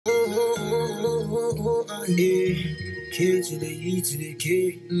yeah. K to the E to the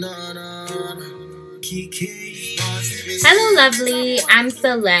K, na na na. K. Hello, lovely. I'm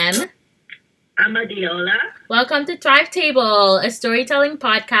Salem. I'm Adiola. Welcome to Thrive Table, a storytelling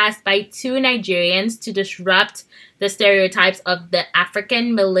podcast by two Nigerians to disrupt the stereotypes of the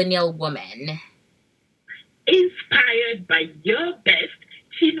African millennial woman. Inspired by your best,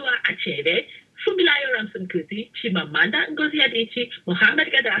 Chinua Achebe, Fumilayo Ramson Kuti, Chimamanda Ngozi Adichie, Muhammad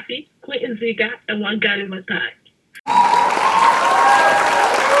Gaddafi, Quentin Ziga, and Wangari Maathai.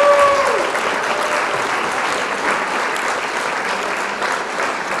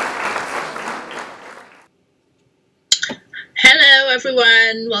 Hello,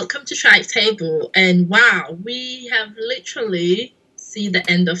 everyone. Welcome to Thrive Table. And wow, we have literally seen the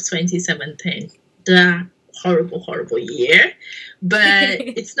end of 2017. The horrible year. But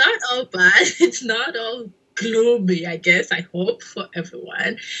it's not all bad. It's not all gloomy, I guess. I hope for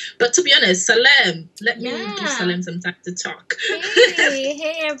everyone. But to be honest, Salem, let me give Salem some time to talk.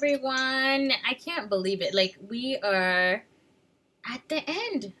 Hey everyone. I can't believe it. Like, we are at the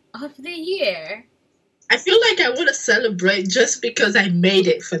end of the year. I feel like I want to celebrate just because I made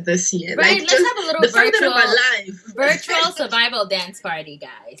it for this year. Right, like, let's have a little virtual virtual survival dance party,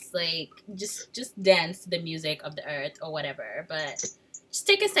 guys. Like, just dance to the music of the earth or whatever. But just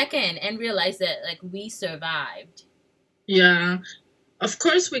take a second and realize that, like, we survived. Yeah. Of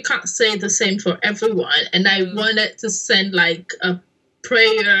course, we can't say the same for everyone. And I wanted to send, like, a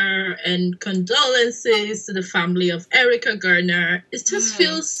prayer and condolences to the family of Erica Garner. It just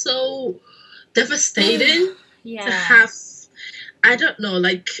feels so devastating to have, I don't know,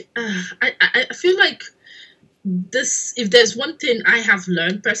 like, I feel like this, if there's one thing I have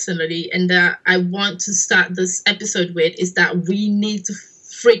learned personally and that I want to start this episode with, is that we need to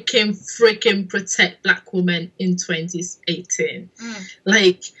freaking protect Black women in 2018.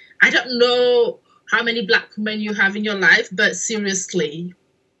 Like, I don't know how many Black women you have in your life, but seriously,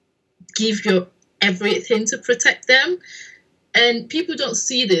 give your everything to protect them. And people don't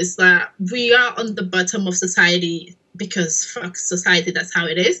see this, that we are on the bottom of society because fuck society, that's how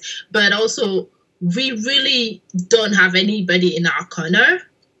it is. But also, we really don't have anybody in our corner.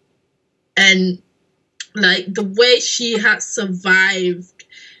 And like the way she has survived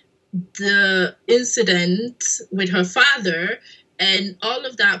the incident with her father and all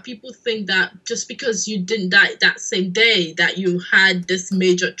of that, people think that just because you didn't die that same day that you had this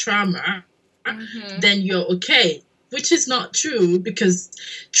major trauma, then you're okay. Which is not true, because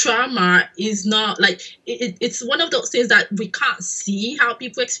trauma is not like it's one of those things that we can't see how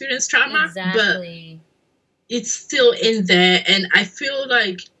people experience trauma, but it's still in there. And I feel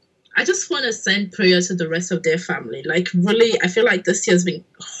like I just want to send prayer to the rest of their family. Like, really, I feel like this year has been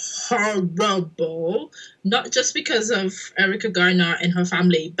horrible, not just because of Erica Garner and her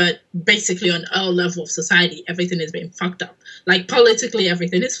family, but basically on all levels of society, everything is being fucked up. Like, politically,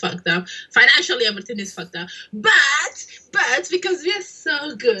 everything is fucked up. Financially, everything is fucked up. But because we are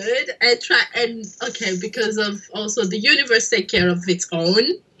so good because of also the universe take care of its own,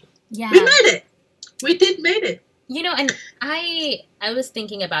 we made it. We did made it. You know, and I was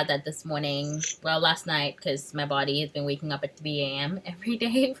thinking about that this morning, well, last night, because my body has been waking up at 3 a.m. every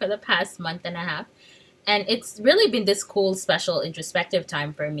day for the past month and a half. And it's really been this cool, special, introspective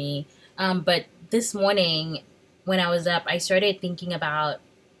time for me. But this morning, when I was up, I started thinking about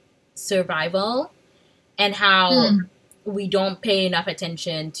survival and how we don't pay enough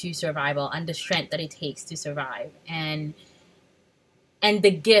attention to survival and the strength that it takes to survive. And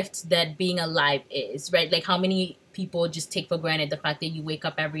the gift that being alive is, right? Like, how many people just take for granted the fact that you wake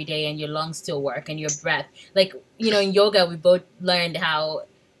up every day and your lungs still work and your breath. Like, you know, in yoga, we both learned how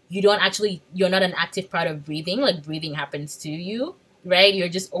you're not an active part of breathing. Like, breathing happens to you, right? You're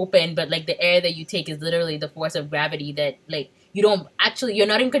just open, but like the air that you take is literally the force of gravity that, like, you're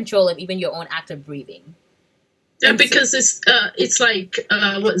not in control of even your own act of breathing. Yeah, because it's like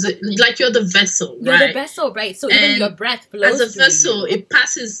what is it? Like, you're the vessel, right? You're the vessel, right? So even your breath flows as a vessel, it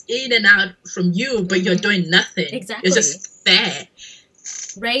passes in and out from you, but you're doing nothing. Exactly. You're just there.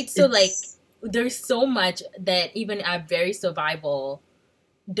 Right? So like, there's so much that even our very survival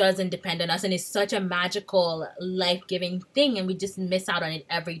doesn't depend on us, and it's such a magical, life-giving thing, and we just miss out on it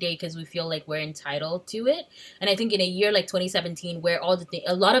every day because we feel like we're entitled to it. And I think in a year like 2017, where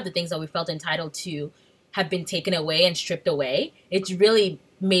a lot of the things that we felt entitled to have been taken away and stripped away, it's really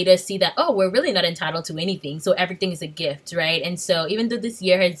made us see that, oh, we're really not entitled to anything. So everything is a gift, right? And so even though this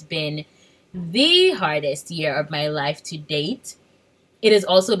year has been the hardest year of my life to date, it has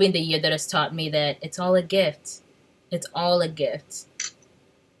also been the year that has taught me that it's all a gift. It's all a gift.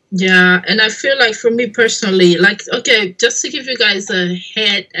 Yeah, and I feel like for me personally, like okay, just to give you guys a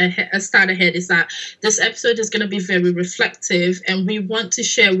start ahead, is that this episode is gonna be very reflective, and we want to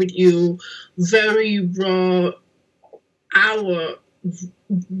share with you very raw our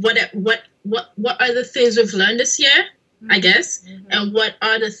what are the things we've learned this year, I guess, and what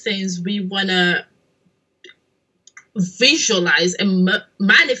are the things we wanna visualize and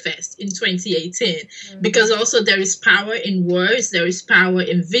manifest in 2018, because also there is power in words, there is power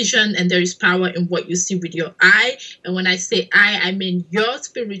in vision, and there is power in what you see with your eye. And when I say eye, I mean your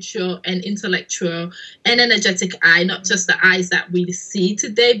spiritual and intellectual and energetic eye, not just the eyes that we see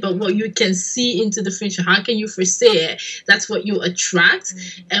today, but what you can see into the future. How can you foresee it? That's what you attract.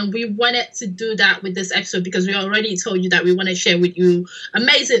 And we wanted to do that with this episode because we already told you that we want to share with you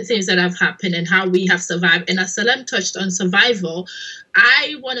amazing things that have happened and how we have survived. And as Salem touched on survival,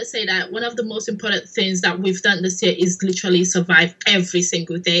 I want to say that one of the most important things that we've done this year is literally survive every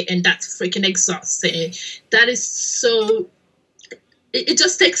single day, and that's freaking exhausting. That is so, it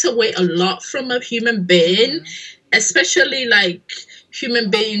just takes away a lot from a human being, especially like human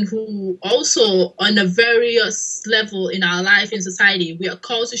being who also on a various level in our life in society, we are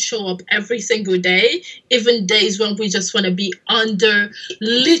called to show up every single day, even days when we just want to be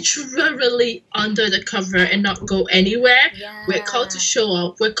literally under the cover and not go anywhere. We're called to show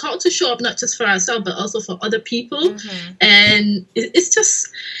up. We're called to show up not just for ourselves but also for other people. And it's just,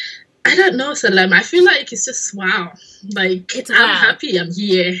 I don't know, Salam. I feel like it's just wow. Like, I'm happy I'm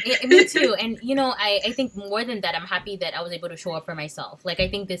here. Yeah, me too. And, you know, I think more than that, I'm happy that I was able to show up for myself. Like, I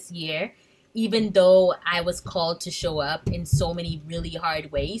think this year, even though I was called to show up in so many really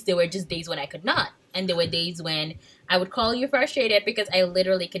hard ways, there were just days when I could not. And there were days when I would call you frustrated because I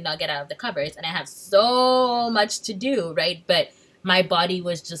literally could not get out of the covers. And I have so much to do, right? But my body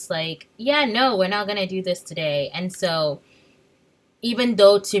was just like, yeah, no, we're not going to do this today. And so even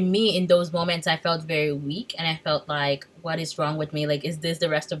though to me in those moments I felt very weak and I felt like, what is wrong with me? Like, is this the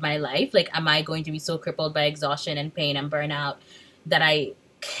rest of my life? Like, am I going to be so crippled by exhaustion and pain and burnout that I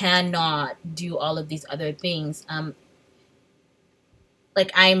cannot do all of these other things?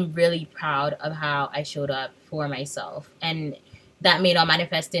 Like, I'm really proud of how I showed up for myself. And that may not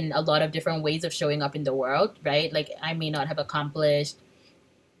manifest in a lot of different ways of showing up in the world, right? Like, I may not have accomplished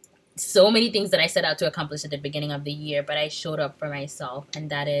so many things that I set out to accomplish at the beginning of the year, but I showed up for myself, and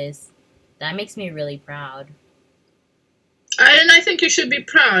that makes me really proud. And I think you should be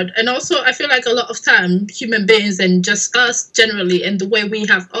proud. And also, I feel like a lot of time, human beings and just us generally, and the way we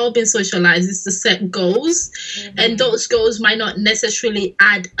have all been socialized is to set goals. And those goals might not necessarily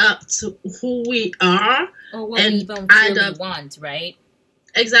add up to who we are. Or what we even truly want, right?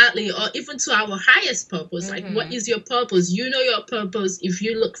 Exactly, or even to our highest purpose. Like, what is your purpose? You know your purpose. If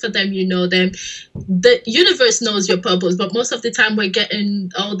you look for them, you know them. The universe knows your purpose, but most of the time we're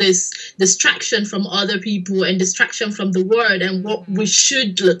getting all this distraction from other people and distraction from the world and what we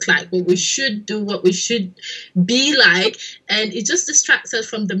should look like, what we should do, what we should be like, and it just distracts us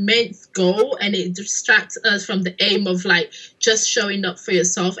from the main goal, and it distracts us from the aim of like just showing up for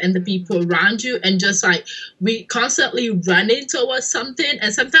yourself and the people around you, and just like we constantly running towards something,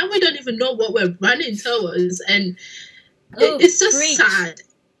 and sometimes we don't even know what we're running towards, and it's just sad.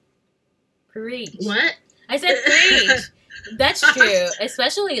 Preach. What? I said preach. That's true.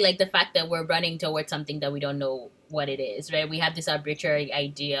 Especially like the fact that we're running towards something that we don't know what it is, right? We have this arbitrary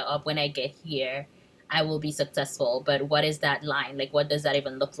idea of when I get here, I will be successful. But what is that line? Like, what does that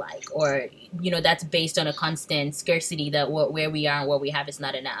even look like? Or, you know, that's based on a constant scarcity that where we are and what we have is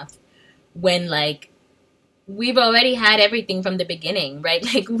not enough. When like, we've already had everything from the beginning, right?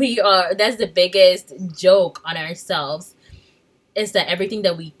 Like that's the biggest joke on ourselves, is that everything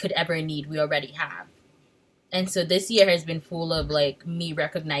that we could ever need, we already have. And so this year has been full of like me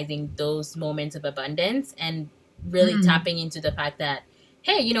recognizing those moments of abundance and really tapping into the fact that,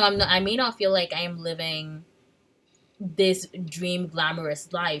 hey, you know, I may not feel like I am living this dream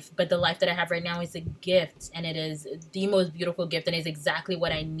glamorous life, but the life that I have right now is a gift, and it is the most beautiful gift, and is exactly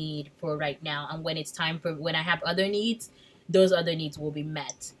what I need for right now. And when it's time for when I have other needs, those other needs will be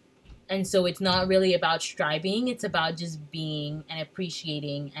met. And so it's not really about striving, it's about just being and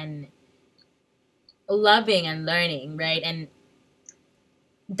appreciating and loving and learning, right? And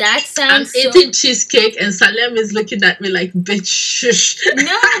that sounds I'm eating cheesecake and Salem is looking at me like, bitch, shush.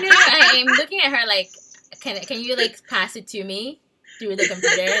 No, I'm looking at her like, can you like pass it to me through the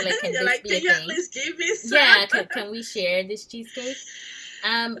computer? Like, can this be a thing? Please give me some? Yeah, can we share this cheesecake?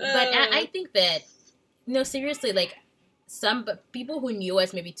 But I think that, no, seriously, like some people who knew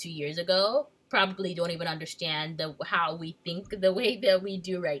us maybe 2 years ago probably don't even understand how we think the way that we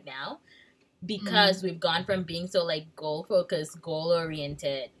do right now, because we've gone from being so like goal focused, goal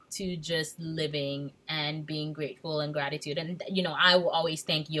oriented, to just living and being grateful and gratitude. And, I will always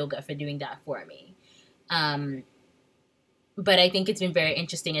thank yoga for doing that for me. But I think it's been very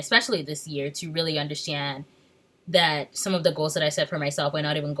interesting, especially this year, to really understand that some of the goals that I set for myself were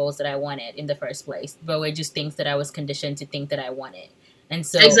not even goals that I wanted in the first place, but were just things that I was conditioned to think that I wanted. And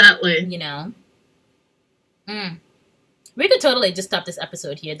so, Exactly. We could totally just stop this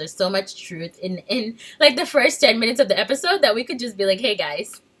episode here. There's so much truth in like the first 10 minutes of the episode that we could just be like, hey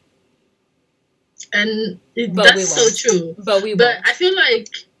guys. And But that's we so won't. true. But we But won't. I feel like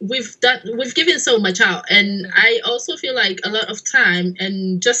we've given so much out, and I also feel like a lot of time,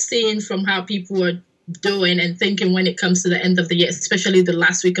 and just seeing from how people are doing and thinking when it comes to the end of the year, especially the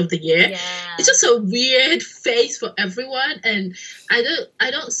last week of the year, Yeah. it's just a weird phase for everyone, and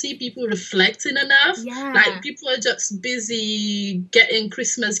I don't see people reflecting enough. Yeah. Like, people are just busy getting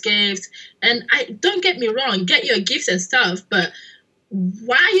Christmas gifts, and I don't get me wrong, get your gifts and stuff, but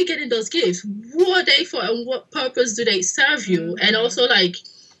why are you getting those gifts? Who are they for, and what purpose do they serve you? And also, like,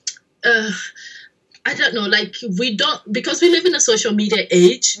 I don't know, like, we don't, because we live in a social media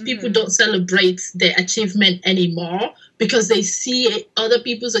age, people don't celebrate their achievement anymore because they see other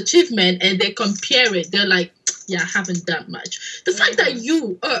people's achievement and they compare it. They're like, yeah, I haven't done much. The fact that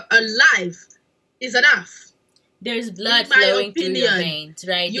you are alive is enough. There's blood In my flowing through your opinion. veins,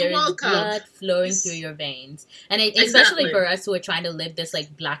 right? You're There is welcome. blood flowing It's- through your veins. And especially Exactly. for us who are trying to live this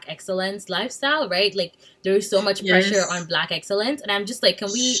like Black excellence lifestyle, right? Like there's so much pressure Yes. on Black excellence. And I'm just like,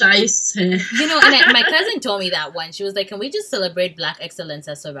 can we, Scheisse. and my cousin told me that once. She was like, can we just celebrate Black excellence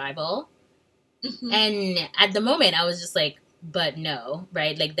as survival? Mhm. And at the moment, I was just like, but no,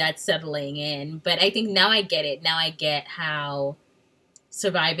 right? Like that's settling in. But I think now I get it. Now I get how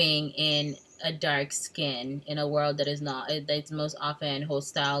surviving in a dark skin in a world that is not, that's most often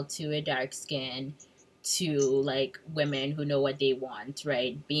hostile to a dark skin, to like women who know what they want,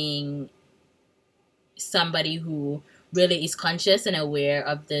 right? Being somebody who really is conscious and aware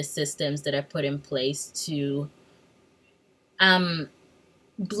of the systems that are put in place to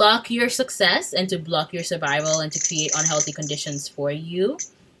block your success and to block your survival and to create unhealthy conditions for you.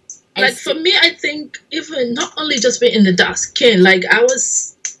 And Like, for me, I think even not only just being in the dark skin, like, I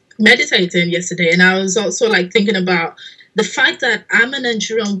was meditating yesterday, and I was also like thinking about the fact that I'm a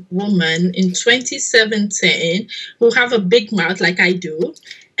Nigerian woman in 2017 who have a big mouth like I do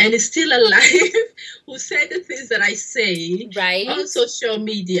and is still alive, who say the things that I say right? on social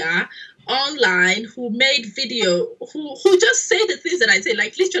media, online, who made video, who just say the things that I say.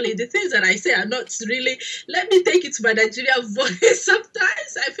 Like, literally, the things that I say are not really, let me take it to my Nigerian voice.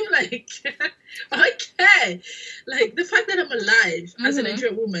 Sometimes I feel like, okay, like the fact that I'm alive as a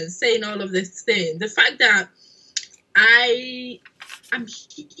Nigerian woman saying all of this thing, the fact that I'm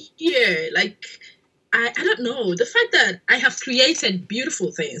here, like, I don't know, the fact that I have created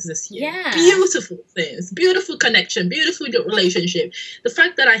beautiful things this year, Yeah. beautiful things, beautiful connection, beautiful relationship, the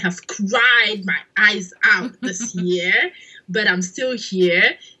fact that I have cried my eyes out this year, but I'm still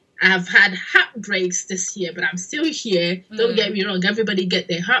here. I've had heartbreaks this year, but I'm still here. Don't get me wrong, everybody get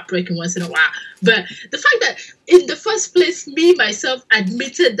their heartbreaking once in a while. But the fact that in the first place, me, myself,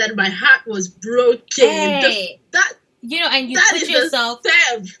 admitted that my heart was broken. Hey. That And you that put is yourself, the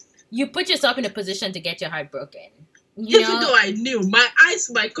step. you put yourself in a position to get your heart broken. Even though I knew, my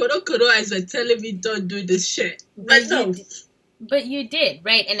Koro eyes were telling me don't do this shit. But no. But you did,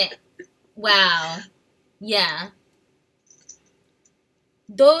 right? And wow. Yeah.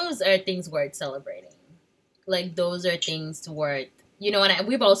 Those are things worth celebrating. Like, those are things worth, and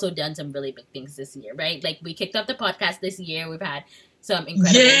we've also done some really big things this year, right? Like, we kicked off the podcast this year. We've had some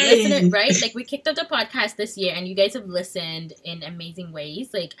incredible listeners, right? Like, we kicked off the podcast this year, and you guys have listened in amazing ways.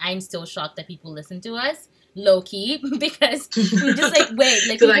 Like, I'm still shocked that people listen to us, low key, because we're just like, wait,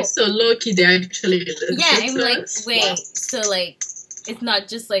 like, So, so low key, they actually listen. yeah, I'm to like, us. wait, Wow. so like, it's not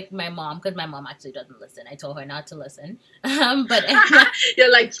just like my mom, because my mom actually doesn't listen. I told her not to listen. But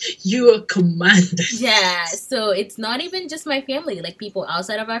You're like, you are commanded. yeah, so it's not even just my family. Like, people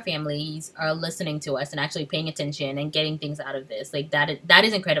outside of our families are listening to us and actually paying attention and getting things out of this. Like, that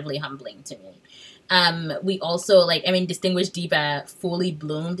is incredibly humbling to me. We also, like, Distinguished Diva fully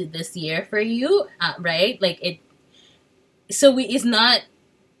bloomed this year for you, right? Like, it's not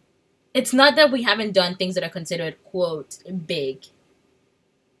that we haven't done things that are considered, quote, big.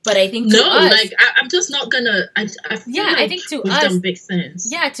 But I think to us, like, I'm just not gonna. I feel like I think to we've us, done big things.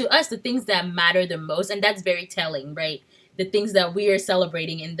 Yeah, to us, the things that matter the most, and that's very telling, right? The things that we are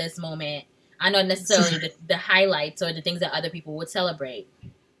celebrating in this moment are not necessarily the highlights or the things that other people would celebrate.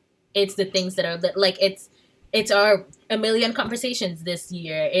 It's the things that are it's our 1 million conversations this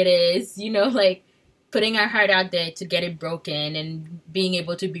year. It is, like, putting our heart out there to get it broken and being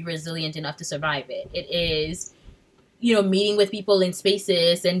able to be resilient enough to survive it. It is, meeting with people in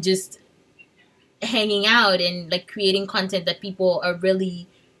spaces and just hanging out and like creating content that people are really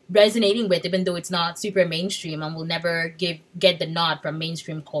resonating with, even though it's not super mainstream and will never get the nod from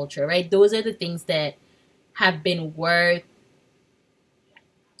mainstream culture, right? Those are the things that have been worth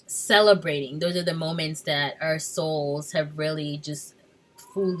celebrating. Those are the moments that our souls have really just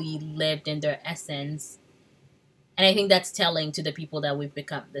fully lived in their essence. And I think that's telling to the people that we've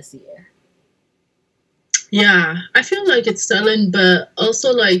become this year. Yeah, I feel like it's telling, but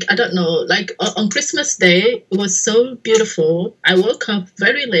also like I don't know, like on Christmas Day it was so beautiful. I woke up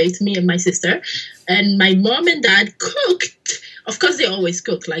very late, me and my sister, and my mom and dad cooked. Of course, they always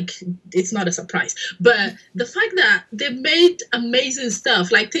cook, like it's not a surprise. But the fact that they made amazing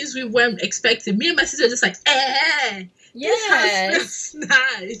stuff, like things we weren't expecting. Me and my sister just like, this house smells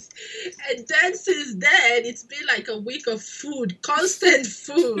nice. And then since then, it's been like a week of food, constant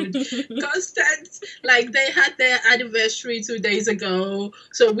food, constant. Like they had their anniversary 2 days ago,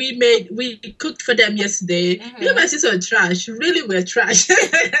 so we cooked for them yesterday. Me and my sister are trash. Really, we're trash.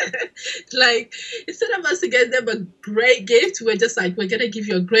 Like instead of us to get them a great gift, we're just like, we're gonna give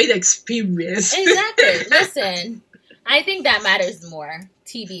you a great experience. Exactly. Listen, I think that matters more.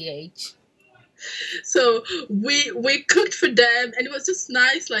 TBH. So we cooked for them, and it was just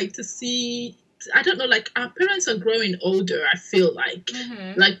nice, like to see. I don't know, like our parents are growing older. I feel like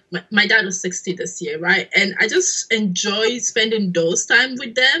my dad was 60 this year, right? And I just enjoy spending those time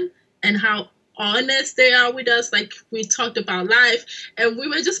with them and how honest they are with us. Like we talked about life, and we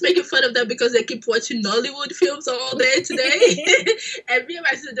were just making fun of them because they keep watching Nollywood films all day today. And me and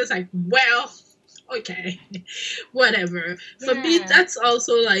my sister just like, well, okay, whatever. For me, that's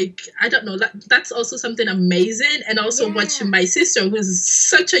also like, I don't know, that's also something amazing. And also watching my sister, who's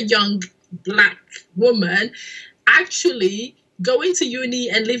such a young Black woman, actually going to uni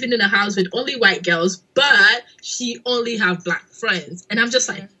and living in a house with only white girls, but she only have Black friends. And I'm just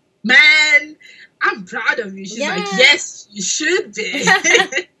like, man, I'm proud of you. She's like, yes, you should be.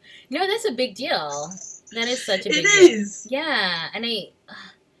 No, that's a big deal. That is such a big deal. It is. Yeah, and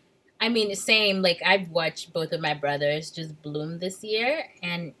I mean, same, like, I've watched both of my brothers just bloom this year,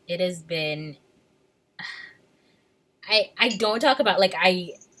 and it has been, I don't talk about, like,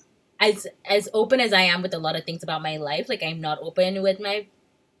 as open as I am with a lot of things about my life, like, I'm not open with I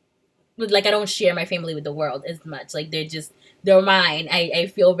don't share my family with the world as much, like, they're mine. I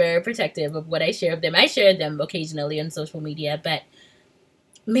feel very protective of what I share of them. I share them occasionally on social media, but,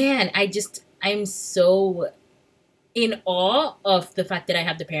 man, I'm so in awe of the fact that I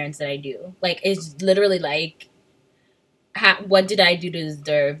have the parents that I do. Like, it's literally like, what did I do to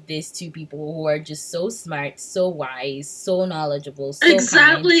deserve these two people who are just so smart, so wise, so knowledgeable, so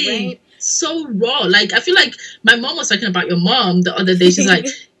exactly kind, right? So raw. Like, I feel like my mom was talking about your mom the other day. She's like,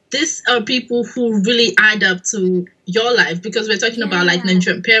 these are people who really add up to your life, because we're talking about like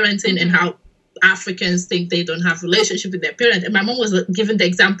Nigerian parenting and how Africans think they don't have relationship with their parents. And my mom was giving the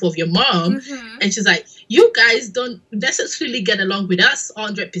example of your mom, and she's like, you guys don't necessarily get along with us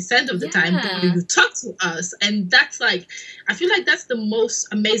 100% of the time, but you talk to us. And that's like, I feel like that's the most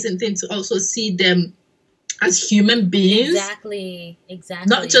amazing thing, to also see them as human beings. Exactly.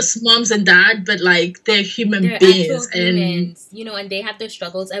 Not just moms and dad, but like they're human beings. And humans, and they have their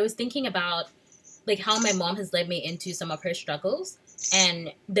struggles. I was thinking about like how my mom has led me into some of her struggles.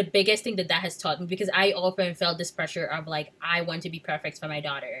 And the biggest thing that has taught me, because I often felt this pressure of like, I want to be perfect for my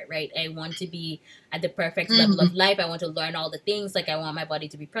daughter, right? I want to be at the perfect level of life. I want to learn all the things. Like, I want my body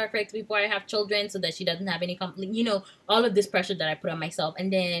to be perfect before I have children so that she doesn't have any all of this pressure that I put on myself.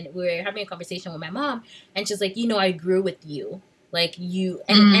 And then we were having a conversation with my mom, and she's like, I grew with you. Like, you,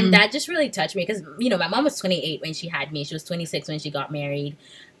 and that just really touched me, because, my mom was 28 when she had me. She was 26 when she got married.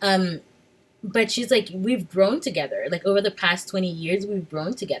 But she's like, we've grown together. Like, over the past 20 years, we've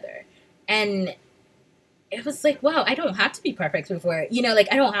grown together. And it was like, wow, I don't have to be perfect before, like,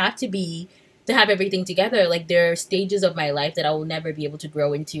 I don't have to have everything together. Like, there are stages of my life that I will never be able to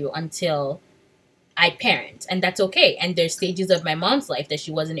grow into until I parent. And that's okay. And there's stages of my mom's life that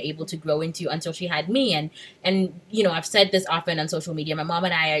she wasn't able to grow into until she had me. And I've said this often on social media. My mom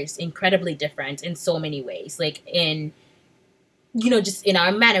and I are incredibly different in so many ways. Like, in just in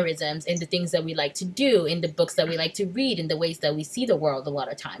our mannerisms, in the things that we like to do, in the books that we like to read, in the ways that we see the world a lot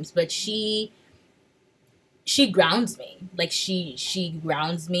of times. But she grounds me. Like, she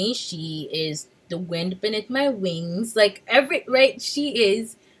grounds me. She is the wind beneath my wings. Like, she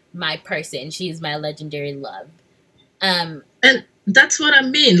is my person. She is my legendary love. And That's what I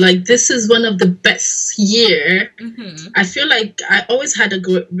mean. Like, this is one of the best year. Mm-hmm. I feel like I always had a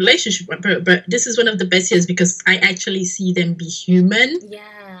good relationship with my parents, but this is one of the best years because I actually see them be human.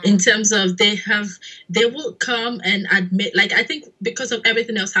 Yeah. In terms of they will come and admit, like, I think because of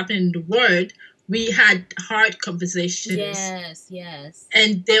everything else happening in the world, we had hard conversations. Yes.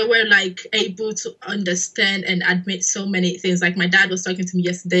 And they were like able to understand and admit so many things. Like, my dad was talking to me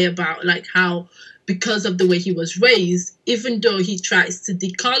yesterday about like how, because of the way he was raised, even though he tries to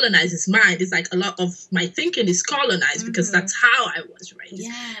decolonize his mind, it's like a lot of my thinking is colonized because that's how I was raised.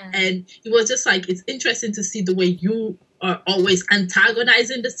 Yeah. And he was just like, it's interesting to see the way you are always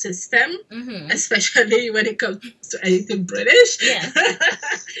antagonizing the system, especially when it comes to anything British. Yeah.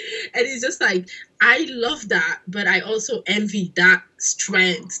 And he's just like, I love that, but I also envy that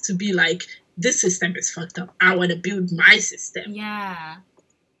strength to be like, this system is fucked up. I want to build my system. Yeah.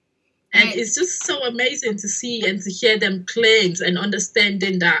 And it's just so amazing to see and to hear them claims and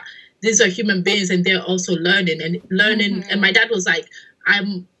understanding that these are human beings and they're also learning. And my dad was like,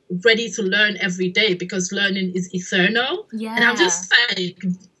 I'm ready to learn every day because learning is eternal. Yeah. And I'm just like,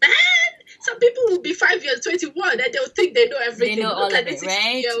 man, some people will be 5 years, 21, and they'll think they know everything. They know all of it,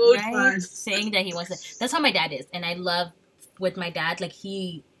 right? Man. Saying that he wants to. That's how my dad is. And I love with my dad, like,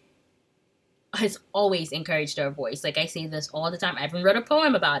 he has always encouraged our voice. Like, I say this all the time. I even wrote a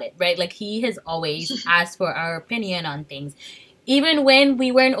poem about it, right? Like, he has always asked for our opinion on things. Even when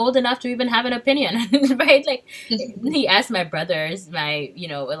we weren't old enough to even have an opinion, right? Like, he asked my brothers,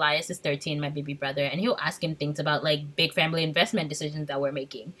 Elias is 13, my baby brother, and he'll ask him things about, like, big family investment decisions that we're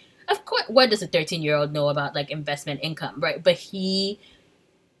making. Of course, what does a 13-year-old know about, like, investment income, right? But he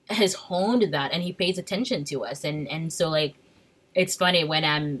has honed that, and he pays attention to us. And so, like, it's funny when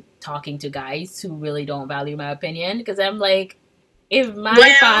I'm talking to guys who really don't value my opinion, because I'm like, if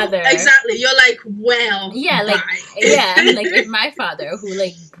my father... Exactly. You're like, well... Yeah, like, yeah, like, if my father, who,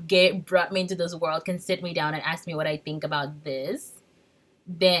 like, brought me into this world, can sit me down and ask me what I think about this,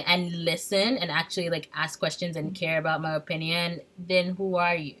 then and listen and actually, like, ask questions and care about my opinion, then who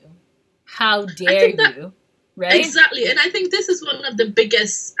are you? How dare you? Right? Exactly. And I think this is one of the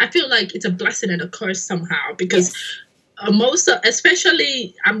biggest... I feel like it's a blessing and a curse somehow, because... Yes.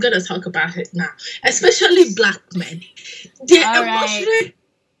 Especially, I'm going to talk about it now, especially black men. Their emotional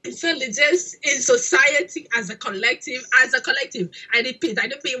intelligence in society as a collective, I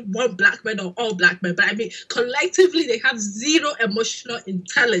don't mean one black man or all black men, but I mean collectively they have zero emotional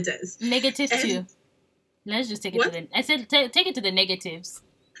intelligence. Negative too. Let's just take it to the... I said take it to the negatives.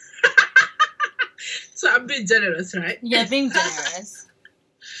 So I'm being generous, right? Yeah, being generous.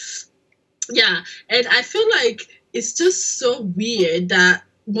 Yeah, and I feel like it's just so weird that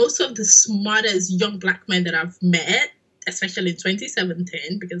most of the smartest young black men that I've met, especially in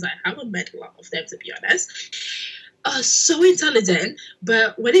 2017, because I haven't met a lot of them, to be honest, are so intelligent.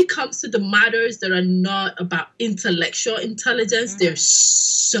 But when it comes to the matters that are not about intellectual intelligence, they're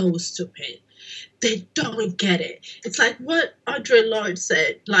so stupid. They don't get it. It's like what Audre Lorde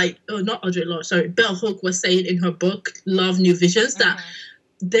said, not Audre Lorde, sorry, Bell Hook was saying in her book, Love, New Visions, that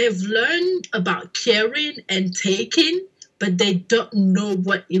they've learned about caring and taking, but they don't know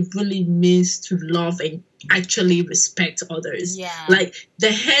what it really means to love and actually respect others. Yeah. Like,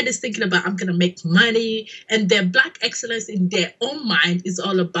 their head is thinking about, I'm going to make money, and their black excellence in their own mind is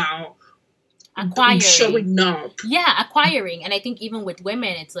all about acquiring. Showing up. Yeah, acquiring. And I think even with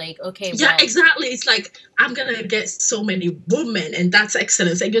women, it's like, okay, yeah, exactly. It's like, I'm going to get so many women, and that's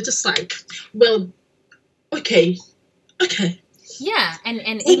excellence. And you're just like, well, okay. Yeah,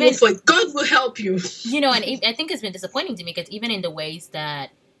 and even God will help you. And I think it's been disappointing to me because even in the ways that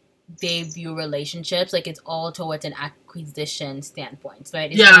they view relationships, like, it's all towards an acquisition standpoint,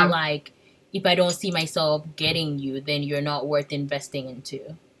 right? It's not like, if I don't see myself getting you, then you're not worth investing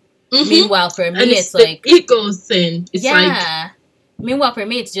into. Meanwhile, for me, it's like ego thing. It's like, meanwhile, for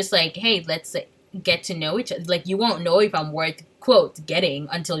me, it's just like, hey, let's get to know each other. Like, you won't know if I'm worth, quote, getting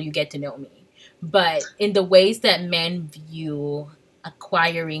until you get to know me. But in the ways that men view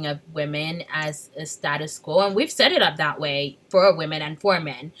acquiring of women as a status quo, and we've set it up that way for women and for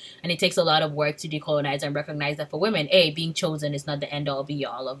men, and it takes a lot of work to decolonize and recognize that for women, being chosen is not the end-all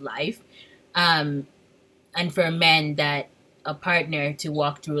be-all of life. And for men, that a partner to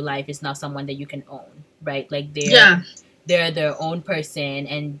walk through life is not someone that you can own, right? Like, they're their own person,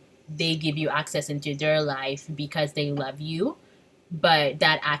 and they give you access into their life because they love you, but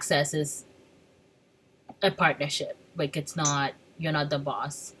that access is a partnership. Like, it's not, you're not the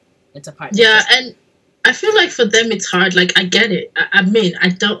boss, it's a partnership. Yeah, and I feel like for them it's hard. Like, I get it. I mean, I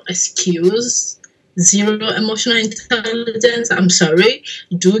don't excuse zero emotional intelligence. I'm sorry,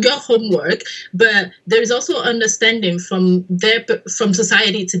 do your homework. But there is also understanding from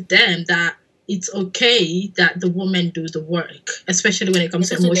society to them that it's okay that the woman do the work, especially when it comes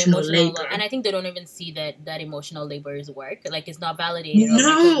to Especially the emotional emotional labor. and I think they don't even see that emotional labor is work. Like it's not validated or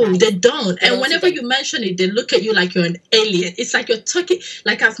No, recognized. they don't. They And don't see whenever that. you mention it, they look at you like you're an alien. It's like you're talking.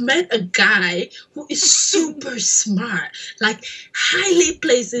 Like I've met a guy who is super smart, like highly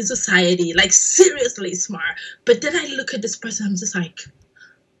placed in society, like seriously smart. But then I look at this person, I'm just like,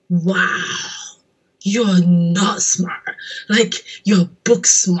 wow, you're not smart. Like you're book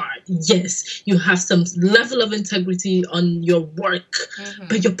smart. Yes, you have some level of integrity on your work,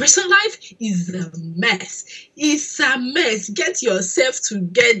 but your personal life is a mess. It's a mess. Get yourself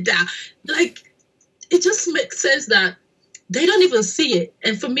together. Like it just makes sense that they don't even see it.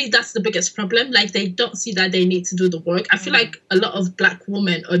 And for me, that's the biggest problem. Like they don't see that they need to do the work. I feel like a lot of Black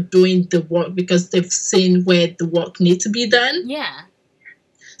women are doing the work because they've seen where the work needs to be done. Yeah.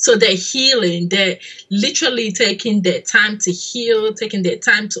 So they're healing. They're literally taking their time to heal, taking their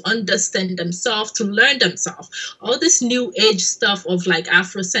time to understand themselves, to learn themselves. All this new age stuff of like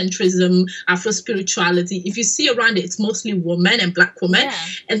Afrocentrism, Afro spirituality, if you see around it, it's mostly women and Black women. Yeah.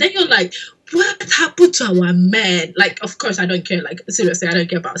 And then you're like, what happened to our men? Like, of course, I don't care. Like, seriously, I don't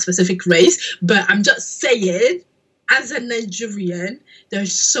care about a specific race. But I'm just saying, as a Nigerian,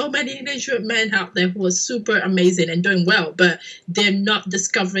 there's so many Nigerian men out there who are super amazing and doing well, but they're not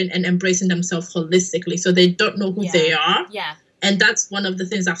discovering and embracing themselves holistically. So they don't know who they are. Yeah. And that's one of the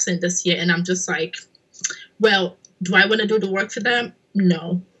things I've seen this year. And I'm just like, well, do I want to do the work for them?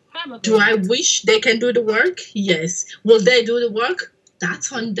 No. Probably. Do I wish they can do the work? Yes. Will they do the work? That's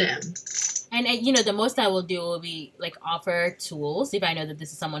on them. And you know, the most I will do will be like offer tools if I know that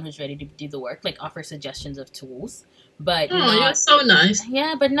this is someone who's ready to do the work. Like offer suggestions of tools, but you're so nice.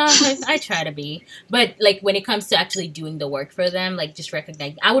 Yeah, but no, I try to be. But like when it comes to actually doing the work for them, like just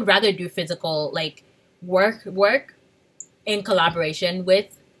recognize. I would rather do physical like work in collaboration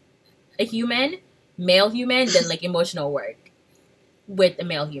with a male human, than like emotional work with a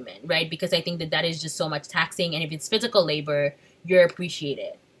male human, right? Because I think that is just so much taxing. And if it's physical labor, you're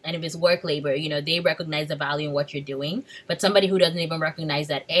appreciated. And if it's work labor, you know, they recognize the value in what you're doing. But somebody who doesn't even recognize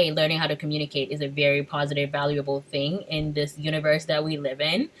that, learning how to communicate is a very positive, valuable thing in this universe that we live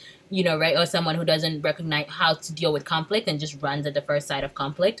in, you know, right? Or someone who doesn't recognize how to deal with conflict and just runs at the first sight of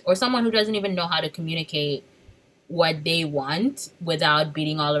conflict. Or someone who doesn't even know how to communicate what they want without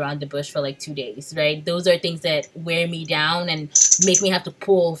beating all around the bush for like 2 days, right? Those are things that wear me down and make me have to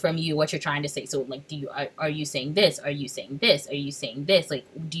pull from you what you're trying to say. So like, are you saying this? Are you saying this? Are you saying this? Like,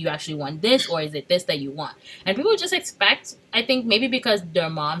 do you actually want this, or is it this that you want? And people just expect, I think maybe because their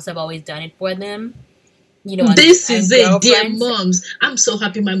moms have always done it for them, you know. This is it, dear moms. I'm so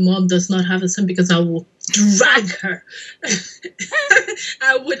happy my mom does not have a son, because I will drag her.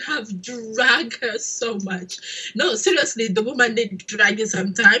 I would have dragged her so much. No, seriously, the woman need dragging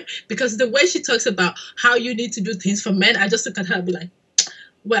sometime, because the way she talks about how you need to do things for men, I just look at her and be like,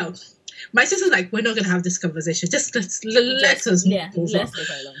 well, my sister's like, we're not going to have this conversation. Just let us move on.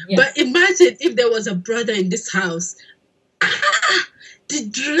 Yeah. But imagine if there was a brother in this house. The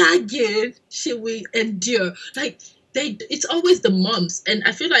dragon she will endure. Like it's always the moms. And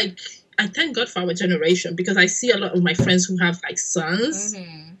I feel like I thank God for our generation, because I see a lot of my friends who have like sons.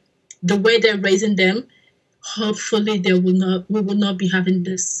 The way they're raising them, hopefully we will not be having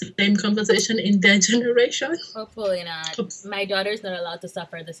the same conversation in their generation. Hopefully not. My daughter's not allowed to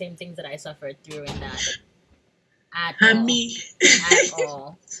suffer the same things that I suffered through in that at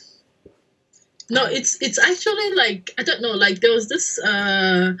all. No, it's actually like, I don't know, like there was this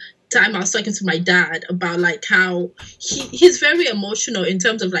time I was talking to my dad about like how he's very emotional in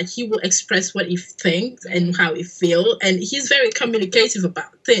terms of like he will express what he thinks and how he feels, and he's very communicative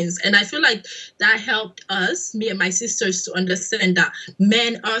about things. And I feel like that helped us, me and my sisters, to understand that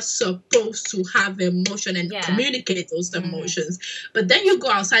men are supposed to have emotion and communicate those emotions. But then you go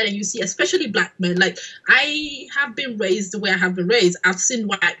outside and you see, especially Black men, like I have been raised the way I have been raised. I've seen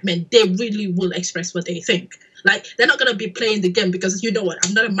white men, they really will express what they think. Like, they're not going to be playing the game, because you know what,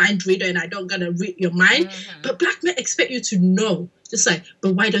 I'm not a mind reader and I don't going to read your mind. But Black men expect you to know. Just like,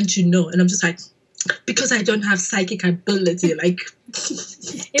 but why don't you know? And I'm just like, because I don't have psychic ability. Like,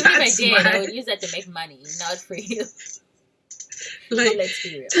 if I did, I would use that to make money, not for you. Like, let's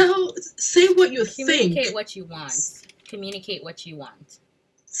be real. Say what you think. Communicate what you want. Communicate what you want.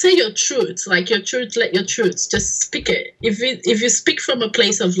 Say your truth, like your truth, let your truth, just speak it. If you speak from a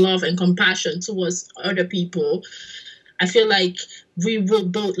place of love and compassion towards other people, I feel like we will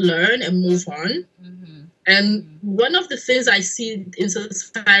both learn and move on. And one of the things I see in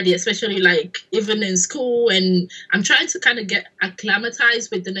society, especially like even in school, and I'm trying to kind of get acclimatized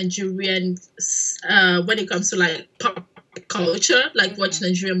with the Nigerian when it comes to like pop culture, like watch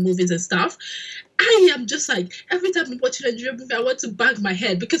Nigerian movies and stuff. I am just like, every time I watch a Nigerian movie, I want to bang my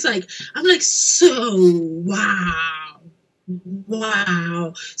head because like I'm like, so wow.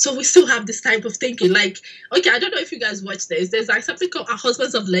 So we still have this type of thinking. Like, okay, I don't know if you guys watch this. There's like something called Our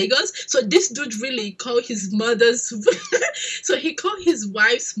Husbands of Lagos. So this dude really called his mother's so he called his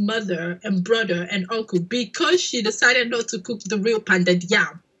wife's mother and brother and uncle because she decided not to cook the real pounded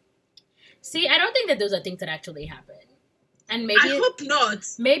yam. See, I don't think that those are things that actually happen. And maybe I hope not.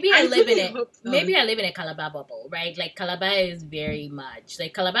 Maybe I live really in it. hope not. Maybe I live in a Calabar bubble, right? Like Calabar is very much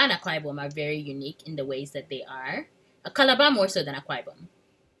like Calabar and Akwa Ibom are very unique in the ways that they are. Calabar more so than Akwa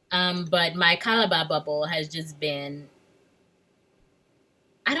Ibom. But my Calabar bubble has just been,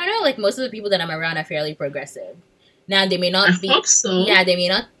 I don't know, like most of the people that I'm around are fairly progressive. Now they may not I be, hope so. yeah, they may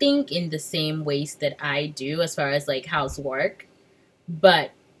not think in the same ways that I do as far as like housework,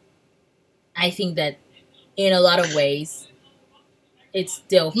 but I think that in a lot of ways, it's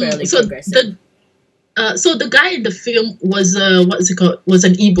still fairly progressive. So the guy in the film was what's it called? Was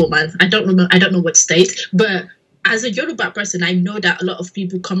an Igbo man. I don't remember. I don't know what state, but as a Yoruba person, I know that a lot of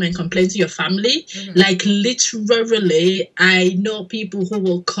people come and complain to your family. Like literally, I know people who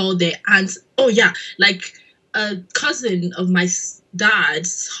will call their aunts. Oh yeah, like a cousin of my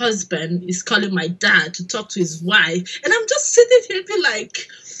dad's husband is calling my dad to talk to his wife, and I'm just sitting here be like,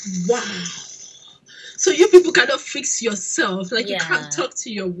 wow. So you people cannot fix yourself. Like, you can't talk to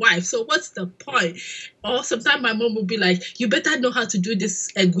your wife. So what's the point? Or sometimes my mom will be like, you better know how to do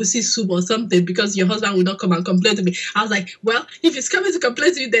this egusi soup or something because your husband will not come and complain to me. I was like, well, if he's coming to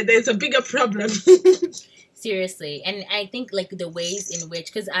complain to you, then there's a bigger problem. Seriously. And I think like the ways in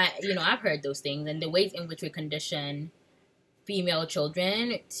which, because I've heard those things, and the ways in which we condition female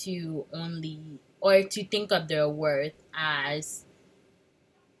children to only, or to think of their worth as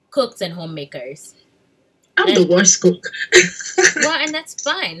cooks and homemakers. I'm the worst cook. Well, and that's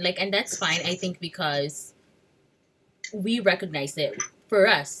fine. And that's fine, I think, because we recognize it for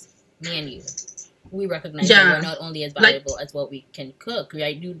us, me and you. We recognize that we're not only as valuable as what we can cook.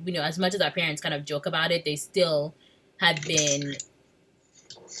 Right? As much as our parents kind of joke about it, they still have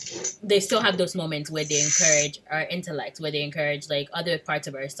those moments where they encourage our intellect, where they encourage like other parts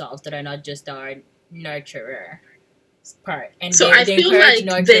of ourselves that are not just our nurturer part. And so I feel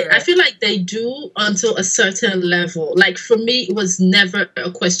like they do until a certain level. Like for me, it was never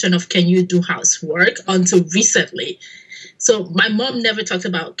a question of can you do housework until recently. So my mom never talked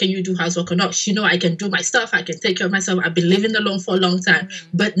about can you do housework or not. She know I can do my stuff, I can take care of myself. I've been living alone for a long time.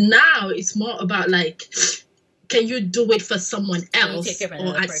 But now it's more about like, can you do it for someone else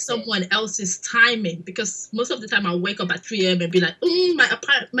or at someone else's timing? Because most of the time I'll wake up at 3 a.m. and be like, my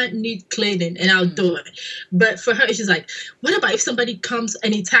apartment needs cleaning, and I'll do it. But for her, she's like, what about if somebody comes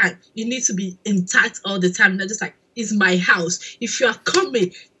anytime? You need to be intact all the time. And I'm just like, it's my house. If you are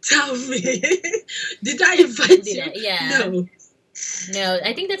coming, tell me. Did I invite you? Yeah. No,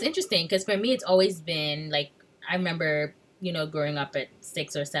 I think that's interesting because for me, it's always been like, I remember growing up at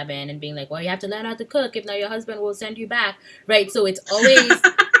 6 or 7 and being like, well, you have to learn how to cook. If not, your husband will send you back. Right. So it's always,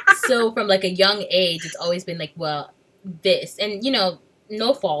 so from like a young age, it's always been like, well, this, and,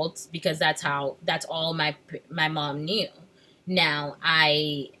 no faults because that's all my mom knew. Now,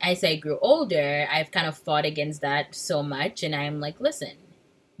 as I grew older, I've kind of fought against that so much. And I'm like, listen,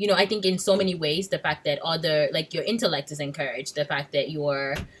 I think in so many ways, the fact that your intellect is encouraged, the fact that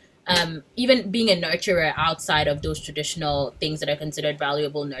you're, even being a nurturer outside of those traditional things that are considered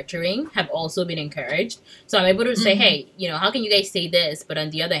valuable nurturing have also been encouraged. So I'm able to say, hey, how can you guys say this, but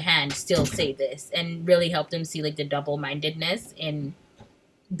on the other hand, still say this, and really help them see like the double-mindedness in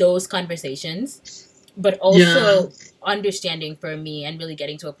those conversations, but also understanding for me and really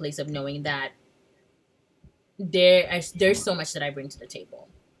getting to a place of knowing that there's so much that I bring to the table.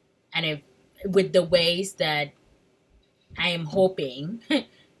 And if with the ways that I am hoping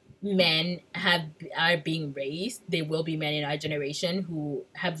men are being raised, there will be men in our generation who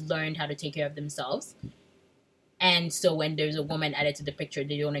have learned how to take care of themselves. And so when there's a woman added to the picture,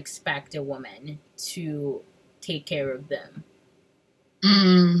 they don't expect a woman to take care of them.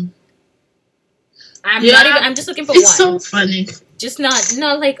 I'm just looking for one. It's so funny. Just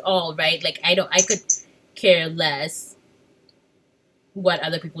not like all, right? Like I could care less what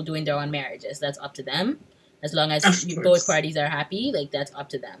other people do in their own marriages. That's up to them. As long as both parties are happy, like that's up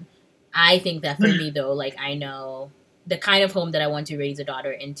to them. I think that for me though, like I know the kind of home that I want to raise a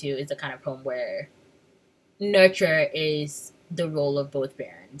daughter into is the kind of home where nurture is the role of both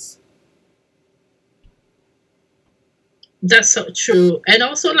parents. That's so true. And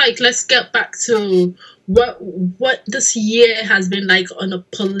also, like, let's get back to what this year has been like on a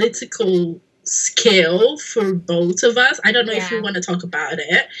political scale for both of us. I don't know if you Yeah. want to talk about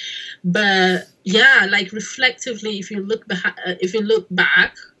it, but yeah, like reflectively, if you look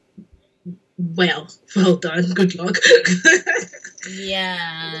back, well done, good luck.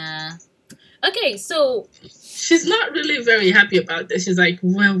 Yeah. Okay, so She's not really very happy about this. She's like,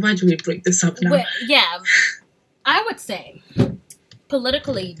 well, why do we break this up now? yeah, I would say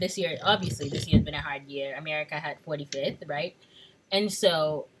politically this year, obviously this year has been a hard year. America had 45th, right? And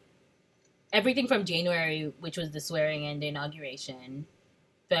so everything from January, which was the swearing in, the inauguration,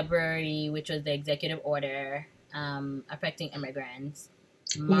 February, which was the executive order affecting immigrants,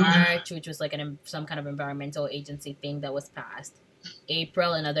 March, which was like some kind of environmental agency thing that was passed,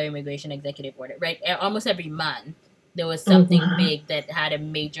 April, another immigration executive order, right? Almost every month, there was something wow. big that had a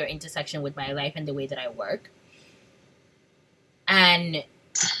major intersection with my life and the way that I work. And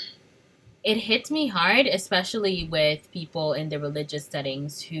it hit me hard, especially with people in the religious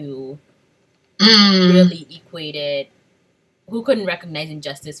settings who really equated, who couldn't recognize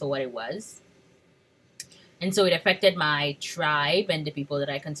injustice for what it was. And so it affected my tribe and the people that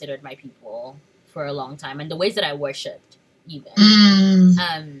I considered my people for a long time, and the ways that I worshipped, even.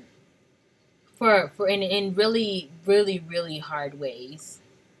 For in really, really, really hard ways,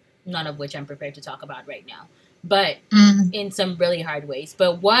 none of which I'm prepared to talk about right now, but in some really hard ways.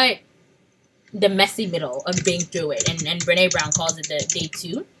 But what the messy middle of being through it, and Brene Brown calls it the day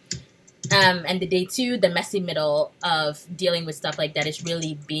two. And the day two, the messy middle of dealing with stuff like that is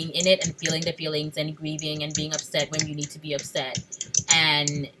really being in it and feeling the feelings and grieving and being upset when you need to be upset.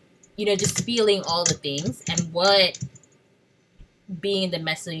 And, just feeling all the things. And what being in the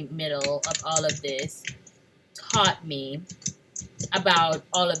messy middle of all of this taught me about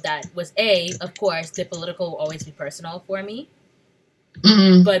all of that was of course, the political will always be personal for me.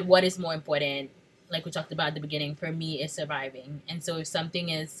 But what is more important, like we talked about at the beginning, for me is surviving. And so if something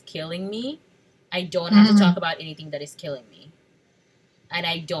is killing me, I don't have to talk about anything that is killing me. And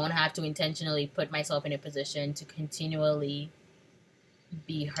I don't have to intentionally put myself in a position to continually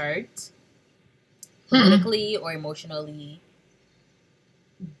be hurt politically or emotionally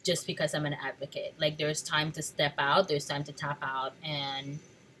just because I'm an advocate. Like, there's time to step out, there's time to tap out and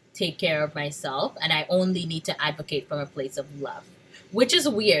take care of myself. And I only need to advocate from a place of love, which is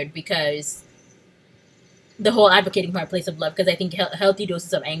weird because the whole advocating from a place of love, because I think healthy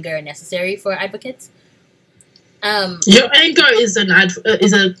doses of anger are necessary for advocates. Your anger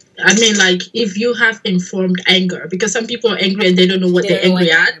I mean, like, if you have informed anger, because some people are angry and they don't know what they're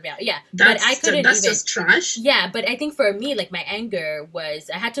angry at. Yeah, that's but I couldn't that's just trash. Yeah, but I think for me, like, my anger was,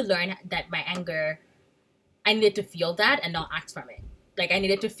 I had to learn that my anger, I needed to feel that and not act from it. Like, I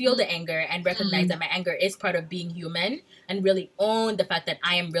needed to feel the anger and recognize that my anger is part of being human, and really own the fact that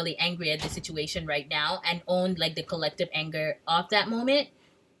I am really angry at the situation right now, and own, like, the collective anger of that moment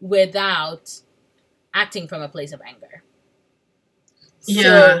without acting from a place of anger.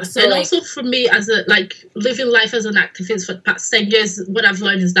 Yeah, So and like, also for me, as living life as an activist for the past 10 years, what I've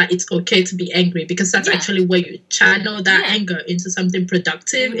learned is that it's okay to be angry, because that's actually where you channel that anger into something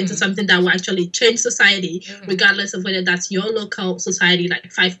productive, into something that will actually change society, regardless of whether that's your local society,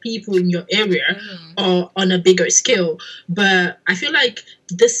 like 5 people in your area, or on a bigger scale. But I feel like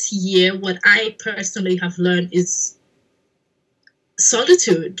this year, what I personally have learned is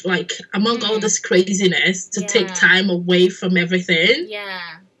solitude, like, among all this craziness, to take time away from everything,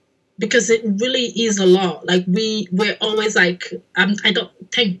 because it really is a lot. Like, we're always like, I don't,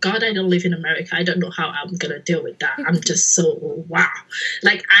 thank God I don't live in America. I don't know how I'm gonna deal with that. I'm just so wow.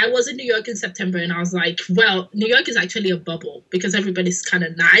 Like, I was in New York in September and I was like, well, New York is actually a bubble because everybody's kind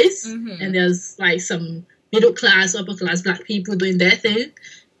of nice, and there's like some middle class, upper class Black people doing their thing,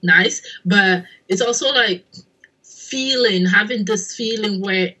 nice, but it's also like having this feeling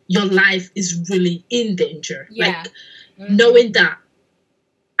where your life is really in danger. Like, knowing that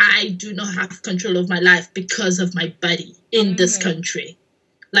I do not have control of my life because of my body in this country.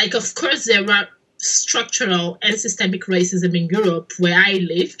 Like, of course, there are structural and systemic racism in Europe where I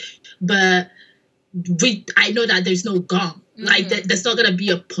live, but I know that there's no gun. Like, there's not going to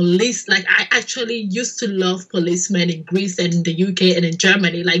be a police. Like, I actually used to love policemen in Greece and in the UK and in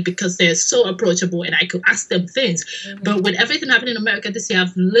Germany, like, because they're so approachable and I could ask them things. But with everything happening in America this year,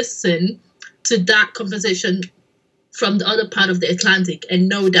 I've listened to that conversation from the other part of the Atlantic and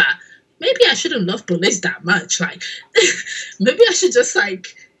know that maybe I shouldn't love police that much. Like, maybe I should just,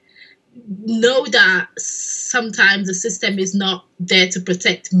 like, know that sometimes the system is not there to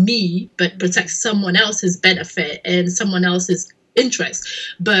protect me, but protect someone else's benefit and someone else's interest.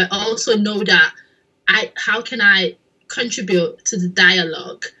 But also know that how can I contribute to the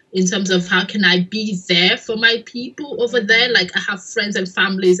dialogue in terms of how can I be there for my people over there. Like I have friends and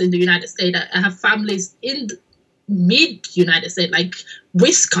families in the United States. I have families in the mid-United States, like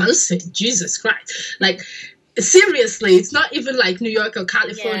Wisconsin. Jesus Christ. Like seriously, it's not even like New York or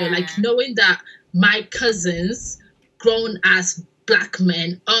California. Yeah. Like knowing that my cousins, grown as Black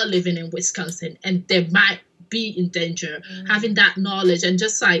men, are living in Wisconsin and they might be in danger, having that knowledge and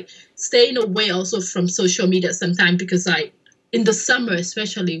just like staying away also from social media sometimes, because like in the summer,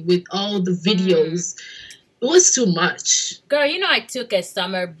 especially with all the videos, it was too much. Girl, you know, I took a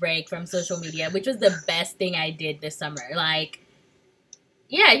summer break from social media, which was the best thing I did this summer. Like,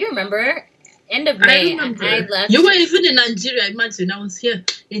 yeah, you remember? End of May, I left. You were even in Nigeria, imagine. I was here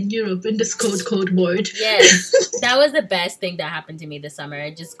in Europe in this cold world. Yes, that was the best thing that happened to me this summer.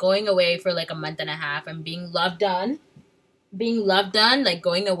 Just going away for like a month and a half and being loved on, like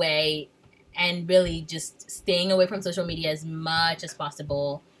going away and really just staying away from social media as much as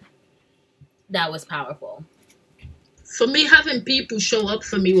possible. That was powerful. For me, having people show up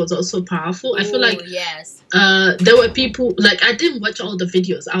for me was also powerful. I feel like yes, there were people, like I didn't watch all the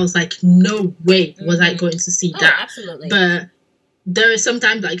videos. I was like, no way was I going to see that. Absolutely. But there is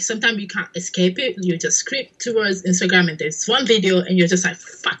sometimes you can't escape it. You just creep towards Instagram and there's one video and you're just like,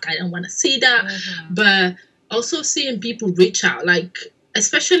 fuck, I don't want to see that. But also seeing people reach out, like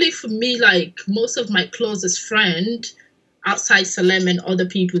especially for me, like most of my closest friend outside Salem and other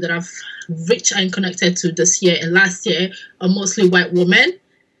people that I've reached and connected to this year and last year are mostly white women.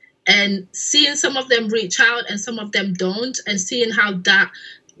 And seeing some of them reach out and some of them don't, and seeing how that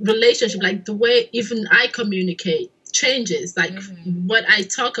relationship, like the way even I communicate changes, like what I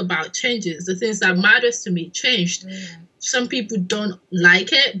talk about changes, the things that matters to me changed. Some people don't like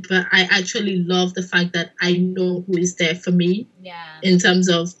it, but I actually love the fact that I know who is there for me. In terms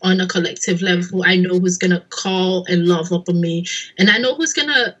of on a collective level, I know who's gonna call and love up on me, and I know who's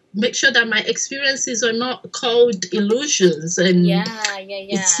gonna make sure that my experiences are not called illusions, and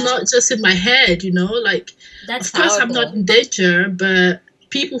it's not just in my head, you know. Like, that's of course, powerful. I'm not in danger, but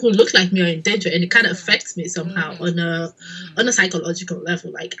people who look like me are in danger, and it kind of affects me somehow on a psychological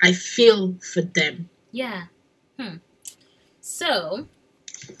level. Like, I feel for them. So,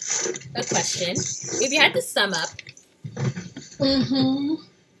 a question: if you had to sum up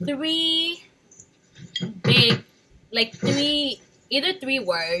three big, like either three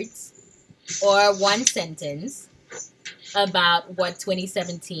words or one sentence about what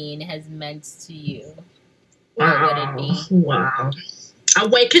 2017 has meant to you, what would it be? Wow.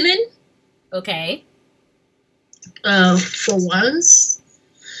 Awakening. Okay. For once.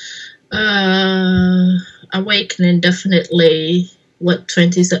 Awakening, definitely. What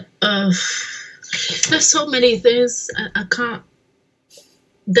 20s? There's so many things I can't.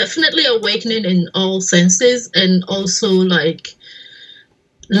 Definitely awakening in all senses, and also like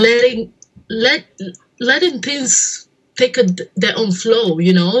letting things take their own flow.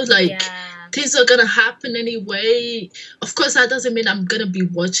 You know, like things are gonna happen anyway. Of course, that doesn't mean I'm gonna be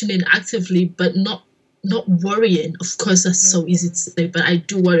watching it actively, but not worrying. Of course, that's so easy to say, but I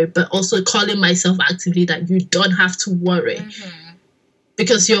do worry. But also calling myself actively that you don't have to worry,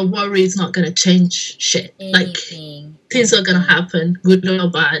 because your worry is not gonna change shit. Like things are gonna happen, good or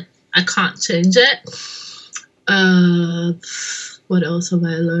bad. I can't change it. What else have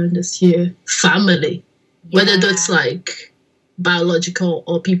I learned this year? Family, whether that's like biological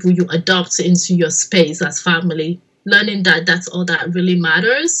or people you adopt into your space as family. Learning that that's all that really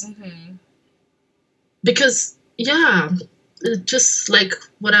matters. Because just like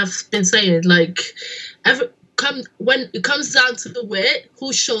what I've been saying, like when it comes down to it,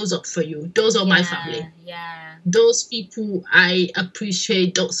 who shows up for you? Those are my family. Those people I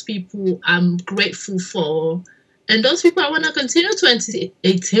appreciate, those people I'm grateful for, and those people I want to continue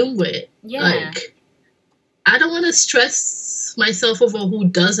 2018 with. Like, I don't want to stress myself over who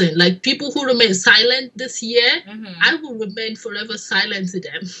doesn't. Like, people who remain silent this year, I will remain forever silent to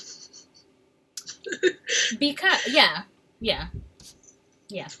them. Because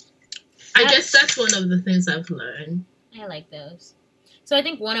I guess that's one of the things I've learned. I like those. So I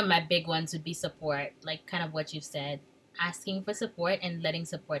think one of my big ones would be support, like kind of what you said, asking for support and letting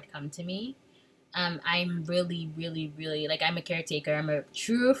support come to me. I'm really, really, really, like, I'm a caretaker. I'm a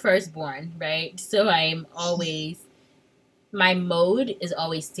true firstborn, right? So I'm always, my mode is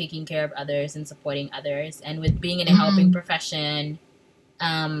always taking care of others and supporting others. And with being in a helping profession,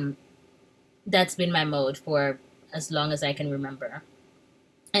 that's been my mode for as long as I can remember.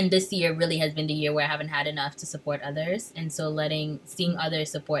 And this year really has been the year where I haven't had enough to support others. And so seeing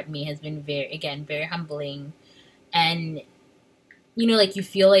others support me has been very humbling. And, you know, like, you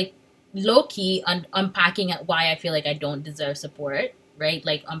feel like low key unpacking at why I feel like I don't deserve support, right?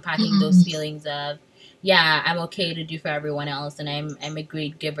 Like unpacking those feelings of, yeah, I'm okay to do for everyone else, and I'm a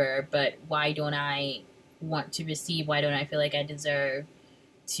great giver, but why don't I want to receive? Why don't I feel like I deserve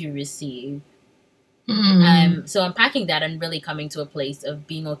to receive? So unpacking that and really coming to a place of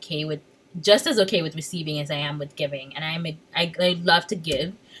being okay with, just as okay with receiving as I am with giving, and I love to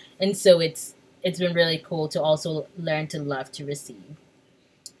give, and so it's been really cool to also learn to love to receive.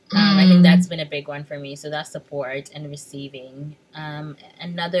 I think that's been a big one for me. So that's support and receiving.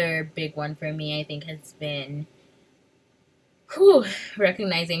 Another big one for me, I think, has been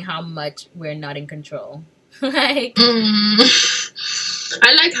recognizing how much we're not in control. Like,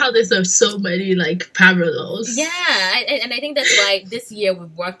 I like how there's so many like parallels. yeah, and I think that's why this year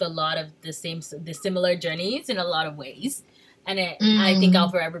we've worked a lot of the similar journeys in a lot of ways, and I think I'll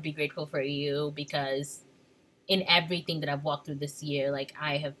forever be grateful for you, because in everything that I've walked through this year, like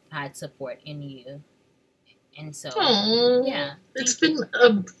I have had support in you, and so yeah, it's been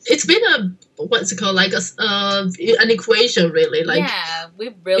a what's it called, like an equation, really. Like, yeah,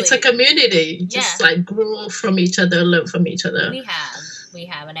 we've really, it's a community, just like grow from each other, learn from each other. We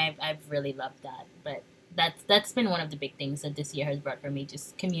have, and I've really loved that. But that's been one of the big things that this year has brought for me,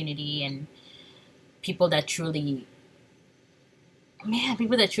 just community and people that truly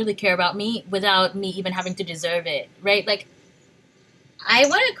care about me without me even having to deserve it, right? Like, I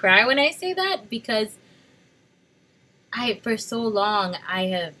want to cry when I say that, because for so long I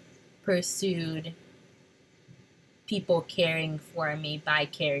have pursued people caring for me by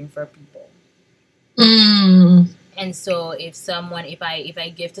caring for people. And so if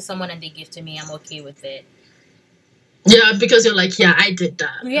I give to someone and they give to me, I'm okay with it. Yeah, because you're like, yeah, I did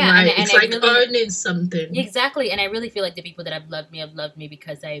that. Yeah, right? and it's like really, earning something. Exactly, and I really feel like the people that have loved me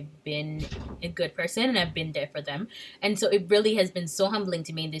because I've been a good person and I've been there for them. And so it really has been so humbling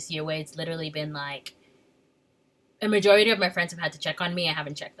to me this year, where it's literally been like, a majority of my friends have had to check on me. I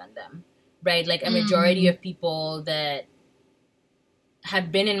haven't checked on them, right? Like, a majority of people that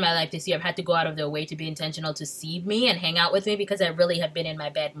have been in my life this year have had to go out of their way to be intentional to see me and hang out with me, because I really have been in my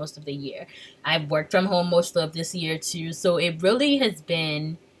bed most of the year. I've worked from home most of this year too. So it really has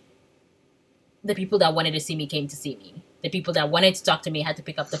been the people that wanted to see me came to see me. The people that wanted to talk to me had to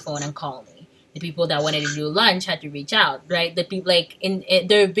pick up the phone and call me. The people that wanted to do lunch had to reach out, right? The people, like,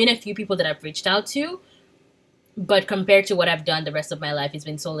 there have been a few people that I've reached out to, but compared to what I've done the rest of my life, it's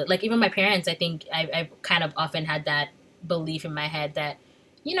been so, like, even my parents, I think I've kind of often had that belief in my head that,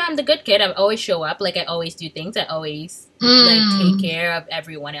 you know, I'm the good kid. I always show up. Like, I always do things. I always like take care of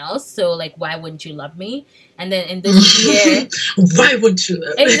everyone else. So, like, why wouldn't you love me? And then in this year, why wouldn't you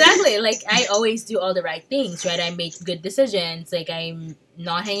love me? Exactly. Like, I always do all the right things, right? I make good decisions. Like, I'm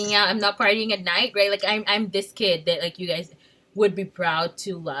not hanging out. I'm not partying at night, right? Like, I'm this kid that, like, you guys would be proud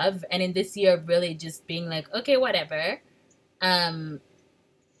to love. And in this year of really just being like, okay, whatever.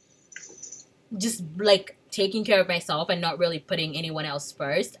 Just like taking care of myself and not really putting anyone else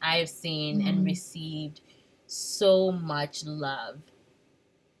first, I've seen and received so much love,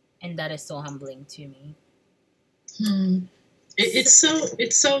 and that is so humbling to me. It's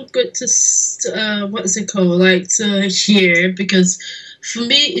so good to what's it called, like, to hear, because for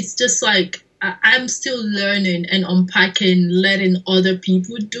me it's just like I'm still learning and unpacking, letting other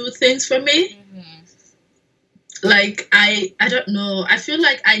people do things for me. Like, I don't know. I feel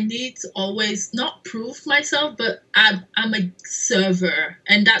like I need to always not prove myself, but I'm a server,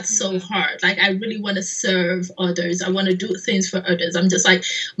 and that's so hard. Like, I really want to serve others. I want to do things for others. I'm just like,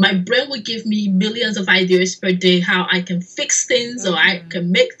 my brain will give me millions of ideas per day how I can fix things or I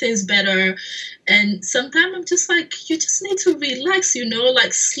can make things better. And sometimes I'm just like, you just need to relax, you know,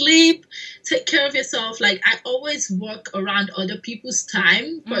 like sleep, take care of yourself. Like, I always work around other people's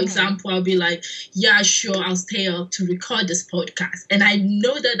time. For example, I'll be like, yeah, sure, I'll stay up to record this podcast. And I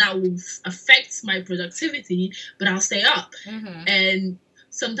know that will affect my productivity, but I'll stay up. And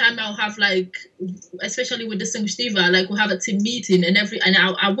sometimes I'll have, like, especially with Distinguished Diva, like, we'll have a team meeting and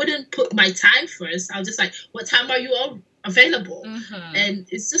I wouldn't put my time first. I'll just like, what time are you all available? And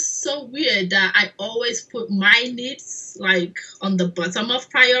it's just so weird that I always put my needs, like, on the bottom of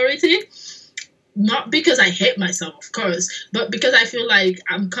priority. Not because I hate myself, of course, but because I feel like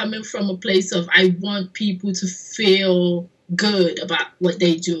I'm coming from a place of I want people to feel good about what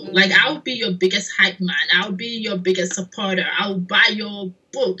they do. Like, I'll be your biggest hype man. I'll be your biggest supporter. I'll buy your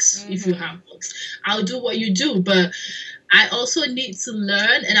books if you have books. I'll do what you do, but I also need to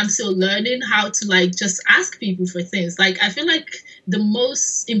learn, and I'm still learning how to, like, just ask people for things. Like, I feel like the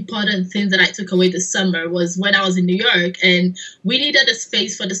most important thing that I took away this summer was when I was in New York and we needed a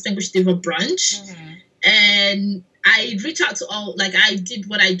space for Distinguished Diva brunch. And I reach out to all, like I did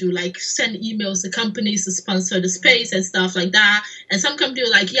what I do, like send emails to companies to sponsor the space and stuff like that. And some companies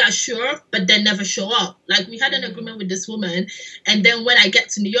were like, yeah, sure, but then never show up. Like we had an agreement with this woman, and then when I get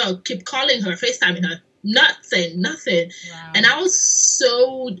to New York, keep calling her, FaceTiming her, nothing. Wow. And I was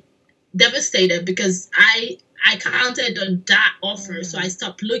so devastated because I counted on that offer, so I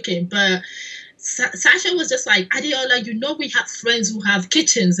stopped looking. But Sasha was just like, Adiola, you know we have friends who have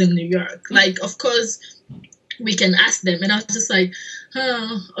kitchens in New York. Like, of course, we can ask them. And I was just like,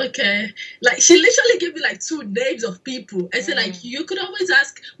 oh, okay. Like, she literally gave me like 2 names of people. I said, like, you could always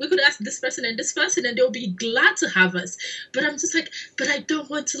ask, we could ask this person, and they'll be glad to have us. But I'm just like, but I don't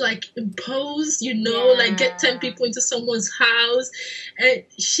want to like impose, like get 10 people into someone's house. And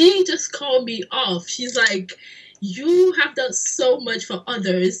she just called me off. She's like, you have done so much for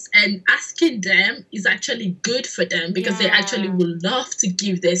others, and asking them is actually good for them because they actually would love to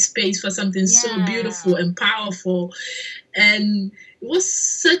give their space for something so beautiful and powerful. And it was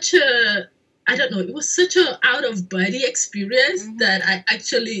such a, I don't know, it was such a out of body experience that I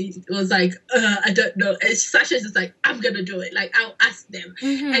actually was like, I don't know. And Sasha's just like, I'm gonna do it. Like, I'll ask them.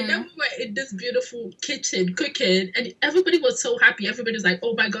 And then we were in this beautiful kitchen cooking, and everybody was so happy. Everybody was like,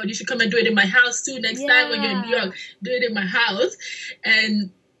 oh my God, you should come and do it in my house too next time when you're in New York. Do it in my house.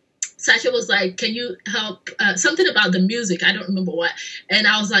 And Sasha was like, can you help, something about the music, I don't remember what. And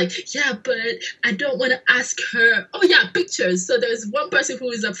I was like, yeah, but I don't want to ask her. Oh yeah, pictures. So there's one person who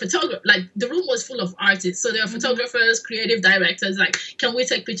is a photographer. Like, the room was full of artists. So there are photographers, creative directors, like, can we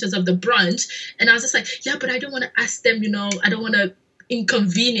take pictures of the brunch? And I was just like, yeah, but I don't want to ask them, I don't want to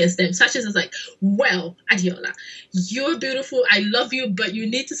inconvenience them. Sasha is like, well, Adiola, you're beautiful, I love you, but you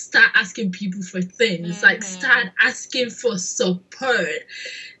need to start asking people for things. Like, start asking for support.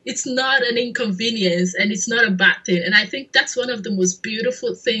 It's not an inconvenience, and it's not a bad thing. And I think that's one of the most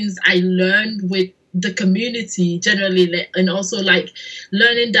beautiful things I learned with the community generally, and also like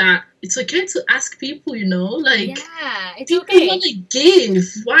learning that it's okay to ask people, like, it's people okay. want to give.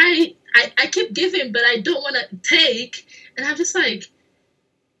 Why I keep giving, but I don't want to take. And I'm just like,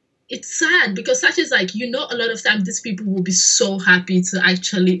 it's sad because such is like, a lot of times these people will be so happy to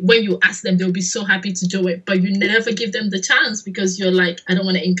actually, when you ask them, they'll be so happy to do it, but you never give them the chance because you're like, I don't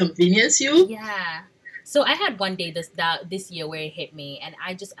want to inconvenience you. Yeah. So I had one day this year where it hit me, and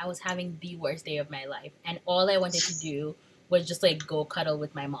I was having the worst day of my life, and all I wanted to do was just like go cuddle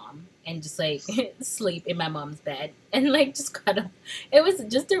with my mom and just like sleep in my mom's bed and like just cuddle. It was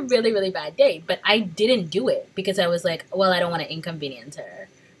just a really, really bad day, but I didn't do it because I was like, well, I don't want to inconvenience her.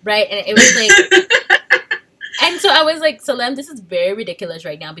 Right? And it was like, and so I was like, Salem, this is very ridiculous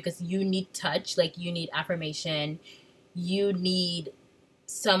right now because you need touch, like you need affirmation, you need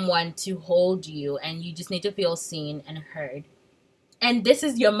someone to hold you, and you just need to feel seen and heard. And this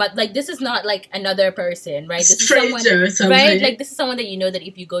is your like, this is not like another person, right? This Stranger is someone, right? Like, this is someone that that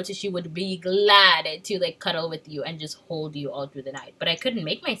if you go to, she would be glad to like cuddle with you and just hold you all through the night. But I couldn't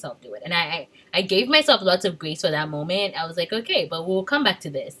make myself do it, and I gave myself lots of grace for that moment. I was like, okay, but we'll come back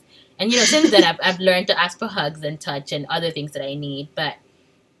to this. And since then I've learned to ask for hugs and touch and other things that I need. But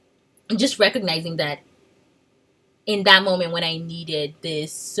just recognizing that in that moment when I needed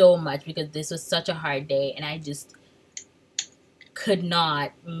this so much because this was such a hard day, and I just could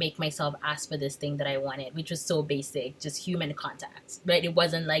not make myself ask for this thing that I wanted, which was so basic, just human contact, right? It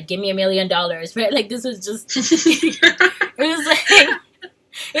wasn't like, give me $1 million, right? Like, this was just, it was like,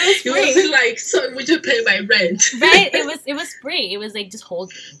 it was free. It wasn't like, so would you pay my rent? Right? It was free. It was like, just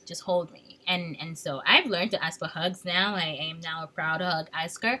hold me. And so I've learned to ask for hugs now. I am now a proud hug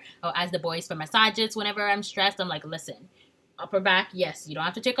asker. I'll ask the boys for massages whenever I'm stressed. I'm like, listen, upper back, yes, you don't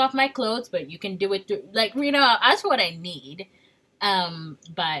have to take off my clothes, but you can do it through, like, I'll ask for what I need.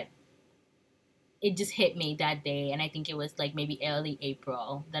 But it just hit me that day, and I think it was like maybe early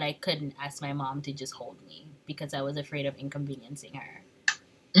April that I couldn't ask my mom to just hold me because I was afraid of inconveniencing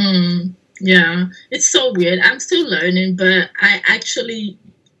her. Yeah, it's so weird. I'm still learning, but I actually,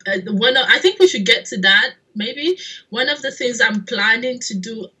 I think we should get to that. Maybe one of the things I'm planning to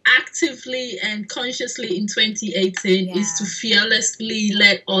do actively and consciously in 2018 is to fearlessly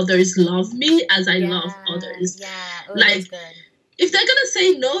let others love me as I love others. Yeah, like, if they're gonna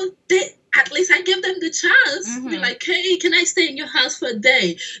say no, at least I give them the chance. Be like, hey, can I stay in your house for a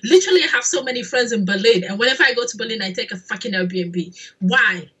day? Literally, I have so many friends in Berlin, and whenever I go to Berlin, I take a fucking Airbnb.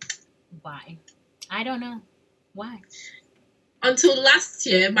 Why? I don't know. Why? Until last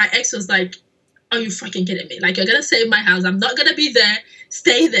year, my ex was like, are you fucking kidding me? Like, you're gonna stay in my house, I'm not gonna be there,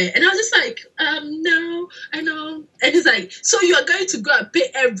 stay there. And I was just like, no, I know. And he's like, so you are going to go and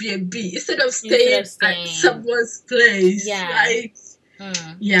pay Airbnb instead of staying at someone's place. Yeah. Like,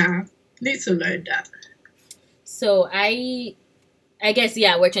 yeah, need to learn that. So I guess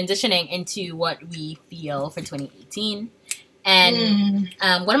yeah, we're transitioning into what we feel for 2018. And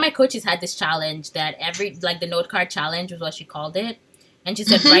one of my coaches had this challenge that the note card challenge was what she called it. And she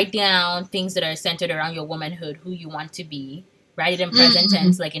said, write down things that are centered around your womanhood, who you want to be. Write it in present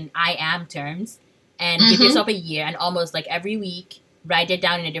tense, like in I am terms. And give yourself a year. And almost like every week, write it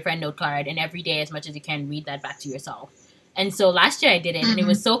down in a different note card. And every day, as much as you can, read that back to yourself. And so last year I did it. And it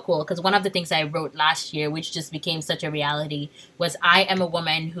was so cool. Because one of the things I wrote last year, which just became such a reality, was I am a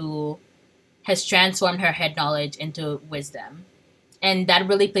woman who has transformed her head knowledge into wisdom. And that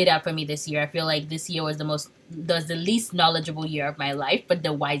really played out for me this year. I feel like this year was the least knowledgeable year of my life, but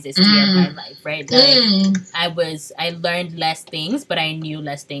the wisest year of my life, right? Like I learned less things, but I knew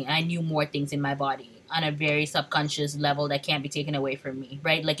less things. I knew more things in my body on a very subconscious level that can't be taken away from me,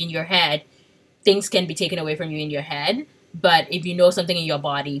 right? Like in your head, things can be taken away from you in your head, but if you know something in your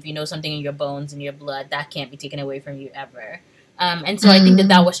body, if you know something in your bones and your blood, that can't be taken away from you ever. And so I think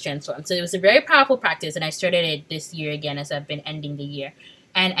that was transformed. So it was a very powerful practice, and I started it this year again as I've been ending the year.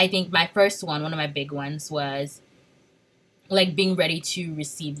 And I think my first one of my big ones, was like being ready to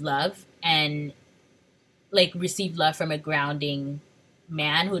receive love, and like receive love from a grounding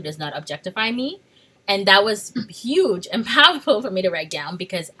man who does not objectify me. And that was huge and powerful for me to write down,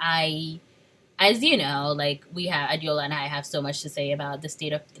 because as you know, like Adiola and I have so much to say about the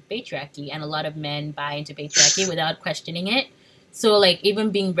state of the patriarchy, and a lot of men buy into patriarchy without questioning it. So like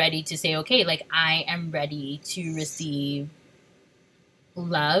even being ready to say, okay, like I am ready to receive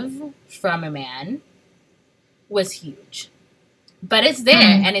love from a man was huge. But it's there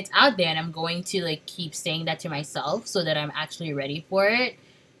and it's out there, and I'm going to like keep saying that to myself so that I'm actually ready for it,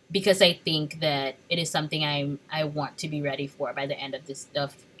 because I think that it is something I want to be ready for by the end of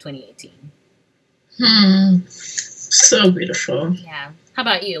 2018. So beautiful. Yeah. How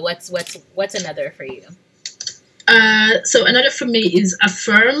about you? What's another for you? So another for me is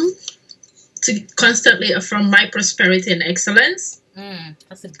to constantly affirm my prosperity and excellence.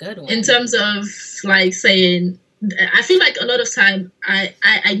 That's a good one. In terms of like saying, I feel like a lot of time I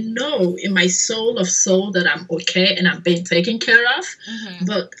know in my soul of soul that I'm okay and I'm being taken care of.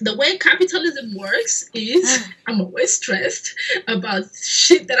 But the way capitalism works is I'm always stressed about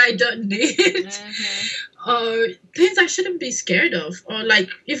shit that I don't need. Or things I shouldn't be scared of, or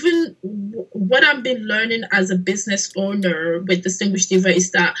like even what I've been learning as a business owner with Distinguished Diva is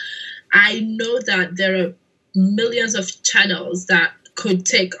that I know that there are millions of channels that could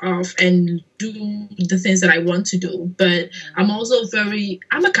take off and do the things that I want to do, but I'm also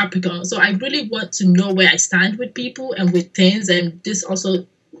I'm a Capricorn, so I really want to know where I stand with people and with things, and this also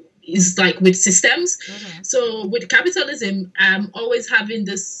is like with systems. So with capitalism, I'm always having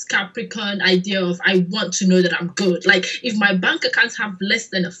this Capricorn idea of I want to know that I'm good. Like if my bank accounts have less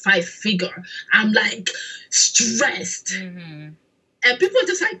than a 5 figure, I'm like stressed. And people are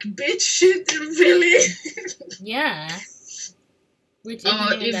just like, bitch, shit, really? Yeah. Which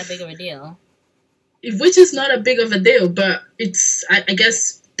isn't that big of a deal. Which is not a big of a deal, but it's, I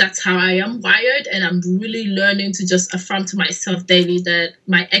guess that's how I am wired, and I'm really learning to just affirm to myself daily that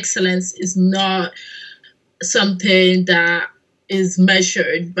my excellence is not something that is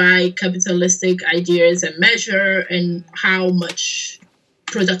measured by capitalistic ideas and measure and how much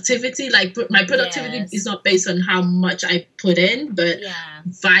productivity, like my productivity is not based on how much I put in, but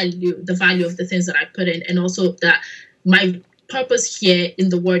the value of the things that I put in, and also that my purpose here in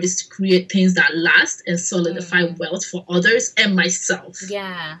the world is to create things that last and solidify wealth for others and myself.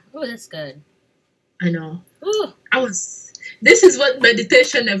 Yeah. Oh, that's good. I know. Ooh. This is what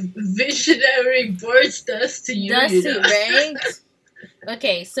meditation and visionary boards does to you. Right?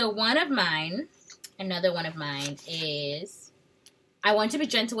 Okay, so another one of mine is I want to be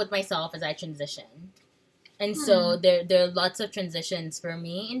gentle with myself as I transition. And so there are lots of transitions for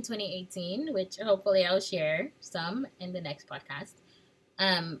me in 2018, which hopefully I'll share some in the next podcast.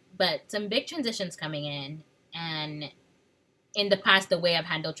 But some big transitions coming in. And in the past, the way I've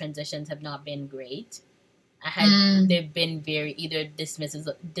handled transitions have not been great. They've been very either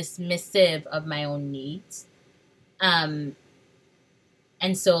dismissive of my own needs. And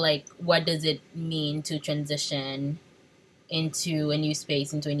so, like, what does it mean to transition into a new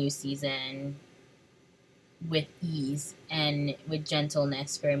space, into a new season, with ease and with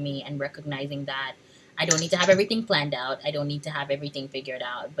gentleness for me, and recognizing that I don't need to have everything planned out. I don't need to have everything figured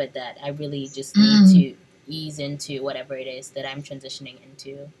out, but that I really just need to ease into whatever it is that I'm transitioning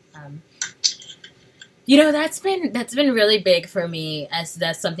into. That's been really big for me, as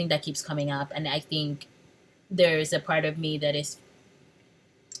that's something that keeps coming up. And I think there's a part of me that is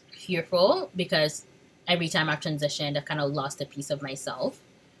fearful, because every time I've transitioned, I've kind of lost a piece of myself.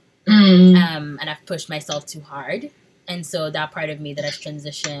 And I've pushed myself too hard. And so that part of me that has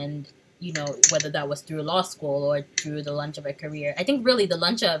transitioned, whether that was through law school or through the launch of a career. I think really the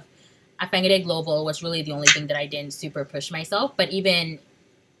launch of Afangide Global was really the only thing that I didn't super push myself. But even,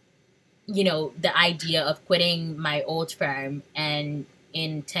 the idea of quitting my old firm and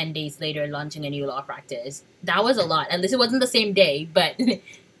in 10 days later launching a new law practice, that was a lot. At least it wasn't the same day, but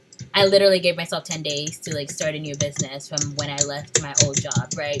I literally gave myself 10 days to like start a new business from when I left my old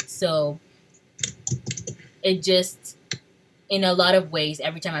job, right? So it just, in a lot of ways,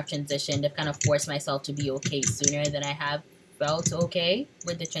 every time I've transitioned, I've kind of forced myself to be okay sooner than I have felt okay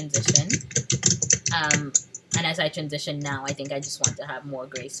with the transition. And as I transition now, I think I just want to have more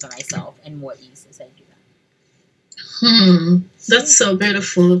grace for myself and more ease as I do that. That's so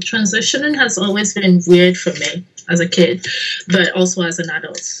beautiful. Transitioning has always been weird for me as a kid, but also as an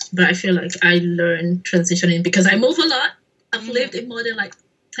adult. But I feel like I learned transitioning because I move a lot. I've lived in more than like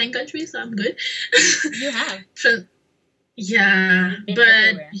 10 countries, so I'm good. You have. Yeah, but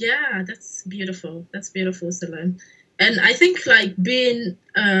everywhere. yeah, that's beautiful. That's beautiful, Celine. And I think like being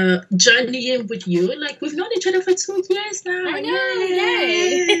journeying with you, like we've known each other for 2 years now. I know,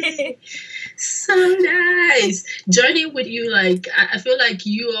 Yay! So nice. Journeying with you, like I feel like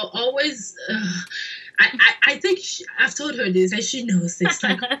you are always. I think I've told her this, and she knows this.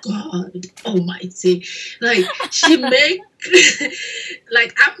 Like God Almighty, like she make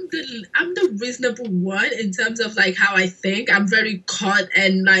like I'm the reasonable one in terms of like how I think. I'm very caught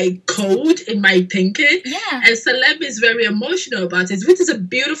and like cold in my thinking. Yeah. And Celeb is very emotional about it, which is a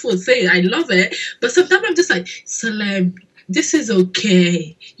beautiful thing. I love it. But sometimes I'm just like, Celeb, this is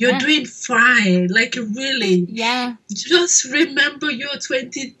okay. You're doing fine. Like really. Yeah. Just remember you're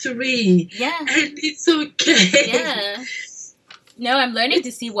 23. Yeah. And it's okay. Yeah. No, I'm learning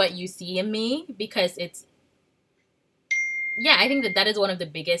to see what you see in me because it's. Yeah, I think that is one of the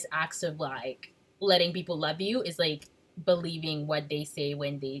biggest acts of like letting people love you is like believing what they say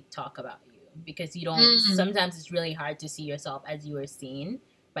when they talk about you. Because you don't. Sometimes it's really hard to see yourself as you are seen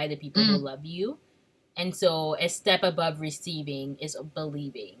by the people who love you. And so a step above receiving is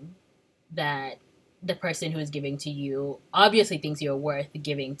believing that the person who is giving to you obviously thinks you're worth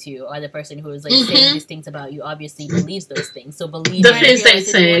giving to, or the person who is like saying these things about you obviously believes those things. So believe the things they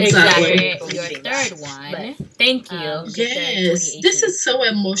say, exactly. Your third one. Thank you. Yes, this is so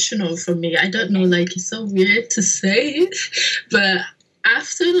emotional for me. I don't know, like it's so weird to say, but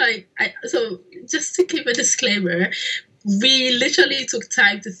after like, so just to give a disclaimer, we literally took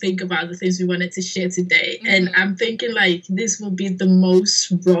time to think about the things we wanted to share today. And I'm thinking like this will be the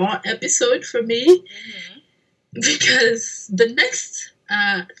most raw episode for me because the next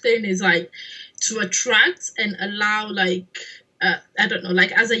thing is like to attract and allow like, I don't know,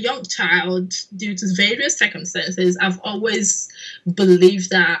 like as a young child, due to various circumstances, I've always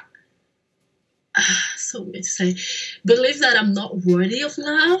believed that, so weird to say, believe that I'm not worthy of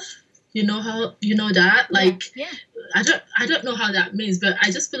love. You know that? Like, I don't know how that means, but I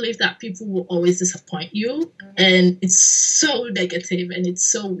just believe that people will always disappoint you. And it's so negative and it's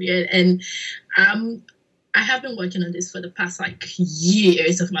so weird. And I have been working on this for the past like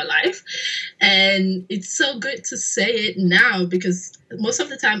years of my life. And it's so good to say it now because most of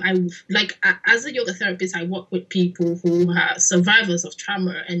the time as a yoga therapist, I work with people who are survivors of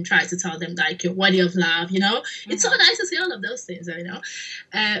trauma and try to tell them like you're worthy of love, It's so nice to say all of those things,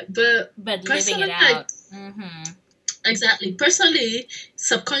 but living it out. Exactly. Personally,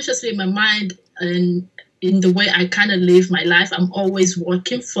 subconsciously in my mind and in the way I kind of live my life, I'm always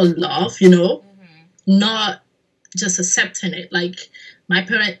working for love, not just accepting it. Like my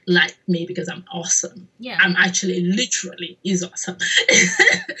parent liked me because I'm awesome. Yeah. I'm actually literally is awesome.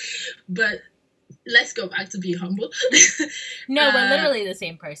 But let's go back to be humble. No, we're literally the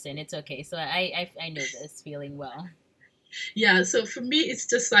same person. It's okay. So I know this feeling well. Yeah. So for me, it's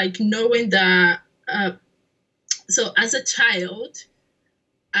just like knowing that. So as a child,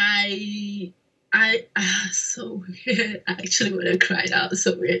 I so weird. I actually want to cry now.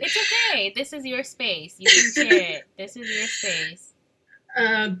 So weird. It's okay. This is your space. You can share it. This is your space.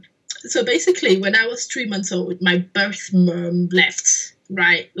 So basically, when I was 3 months old, my birth mom left,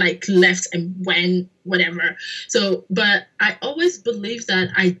 right? Like left and went, whatever. So, but I always believed that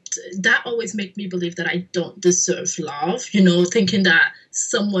that always made me believe that I don't deserve love, thinking that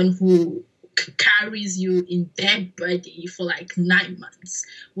someone who carries you in their body for like 9 months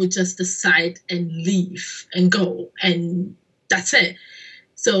would just decide and leave and go, and that's it.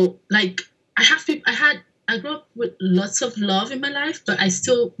 So like I grew up with lots of love in my life, but I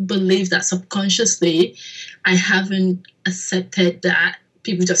still believe that subconsciously I haven't accepted that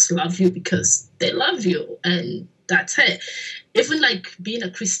people just love you because they love you, and that's it. Even like being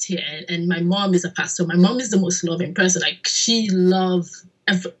a Christian, and my mom is a pastor. My mom is the most loving person. Like she loves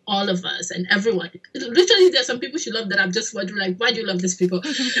all of us and everyone. Literally, there's some people she loves that I'm just wondering, like, why do you love these people?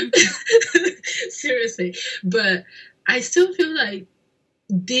 Seriously, but I still feel like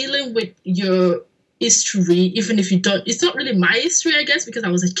dealing with your history, even if you don't, it's not really my history, I guess, because I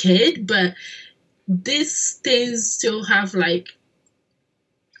was a kid, but these things still have like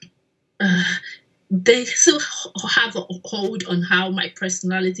uh, they still have a hold on how my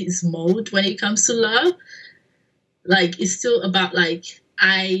personality is molded when it comes to love. Like it's still about like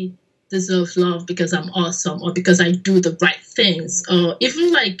I deserve love because I'm awesome, or because I do the right things, or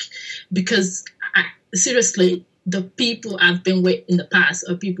even like because I seriously, the people I've been with in the past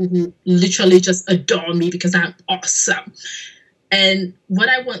are people who literally just adore me because I'm awesome. And what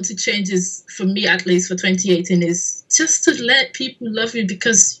I want to change is, for me at least for 2018, is just to let people love you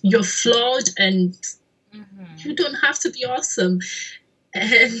because you're flawed and you don't have to be awesome.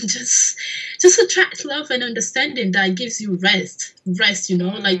 And just attract love and understanding that gives you rest,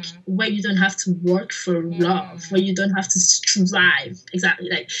 like where you don't have to work for love, where you don't have to strive. Exactly,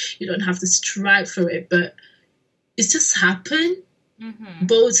 like you don't have to strive for it, but it's just happened.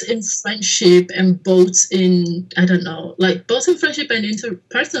 Both in friendship and both in, I don't know, like both in friendship and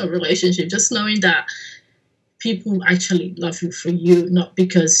interpersonal relationship, just knowing that people actually love you for you, not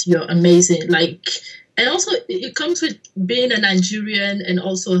because you're amazing. Like, and also it comes with being a Nigerian and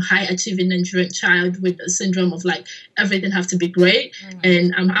also high achieving Nigerian child with a syndrome of like everything have to be great.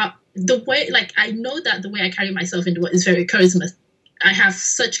 And I'm out the way, like I know that the way I carry myself in the world is very charismatic. I have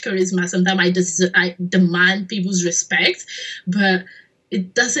such charisma. Sometimes I demand people's respect, but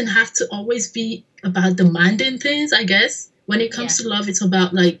it doesn't have to always be about demanding things, I guess. When it comes to love, it's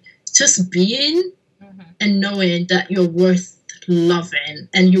about like just being and knowing that you're worth loving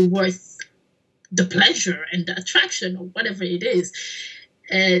and you're worth the pleasure and the attraction or whatever it is.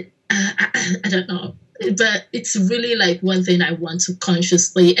 And I don't know. But it's really like one thing I want to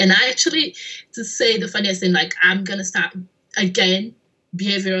consciously, and I actually, to say the funniest thing, like I'm going to start again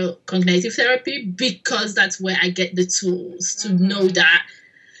behavioral cognitive therapy because that's where I get the tools to know that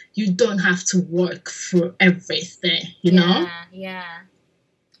you don't have to work for everything, you know? Yeah.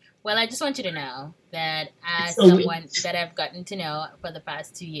 Well, I just want you to know that as someone that I've gotten to know for the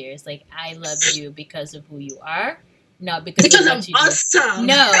past 2 years, like I love you because of who you are, not because of what I'm you awesome.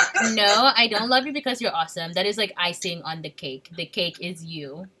 do. No, I don't love you because you're awesome. That is like icing on the cake. The cake is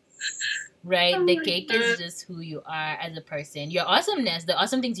you. Right? The cake is just who you are as a person. Your awesomeness, the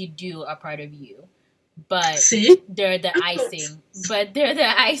awesome things you do are part of you. But they're the icing. They're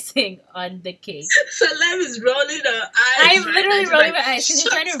the icing on the cake. Salam is rolling her eyes. I'm literally rolling my eyes because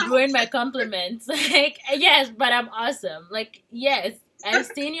you're trying to ruin my compliments. Like, yes, but I'm awesome. Like, yes, I've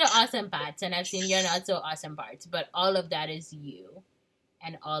seen your awesome parts and I've seen your not so awesome parts. But all of that is you.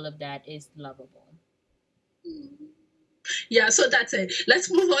 And all of that is lovable. Yeah, so that's it. Let's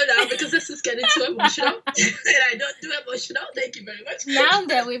move on now because this is getting too emotional. And I don't do emotional. Thank you very much. Now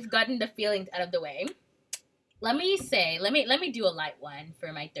that we've gotten the feelings out of the way, let me do a light one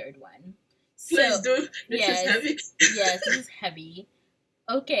for my third one. Please do. This is heavy. Yes, this is heavy.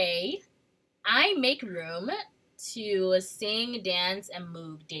 Okay. I make room to sing, dance, and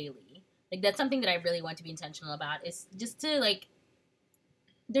move daily. Like that's something that I really want to be intentional about. Is just to like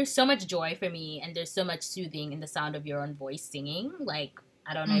there's so much joy for me and there's so much soothing in the sound of your own voice singing. Like,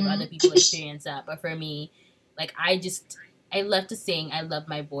 I don't know if other people experience that, but for me, like, I love to sing. I love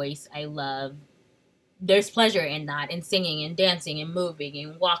my voice. There's pleasure in that, in singing and dancing and moving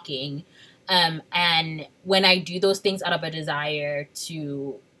and walking. And when I do those things out of a desire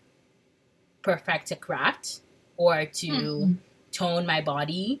to perfect a craft or to tone my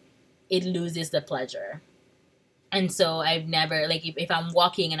body, it loses the pleasure. And so I've never, like, if I'm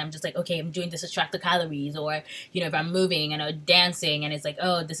walking and I'm just like, okay, I'm doing this to track the calories, or, if I'm moving and I'm dancing and it's like,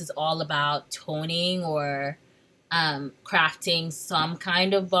 oh, this is all about toning or crafting some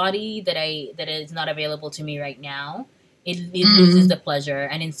kind of body that is not available to me right now, it loses the pleasure.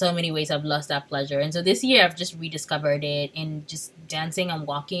 And in so many ways, I've lost that pleasure. And so this year, I've just rediscovered it in just dancing and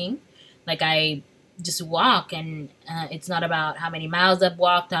walking. Like, I just walk, and it's not about how many miles I've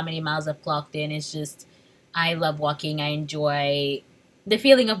walked, how many miles I've clocked in. It's just, I love walking. I enjoy the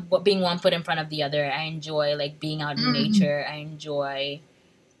feeling of being one foot in front of the other. I enjoy like being out in nature. I enjoy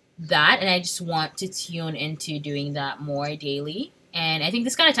that, and I just want to tune into doing that more daily. And I think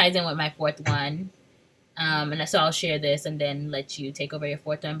this kind of ties in with my fourth one. And so I'll share this and then let you take over your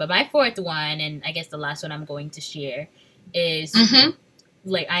fourth one. But my fourth one, and I guess the last one I'm going to share, is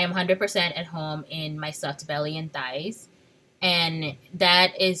like I am 100% at home in my soft belly and thighs, and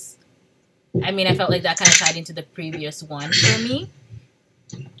that is I mean, I felt like that kind of tied into the previous one for me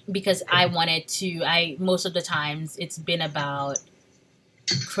because I wanted to. Most of the times it's been about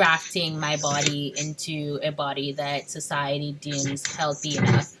crafting my body into a body that society deems healthy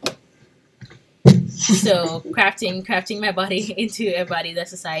enough. So crafting my body into a body that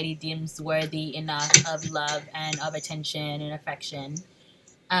society deems worthy enough of love and of attention and affection.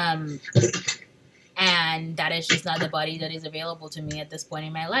 Um, and that is just not the body that is available to me at this point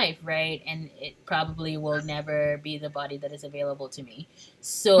in my life, right? And it probably will never be the body that is available to me.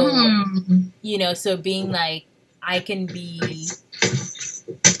 So, so being like, I can be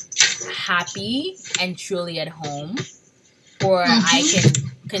happy and truly at home, or I can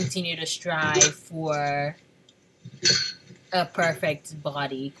continue to strive for a perfect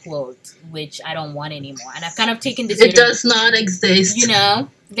body, quote, which I don't want anymore. And I've kind of taken this. It does not exist.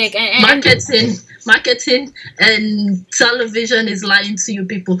 Like marketing and television is lying to you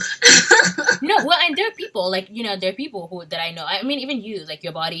people. No, well, and there are people there are people that I know. I mean, even you, like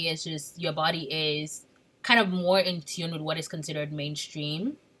your body is kind of more in tune with what is considered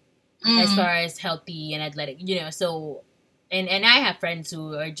mainstream as far as healthy and athletic. So, and I have friends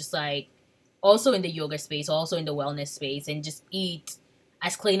who are just like also in the yoga space, also in the wellness space, and just eat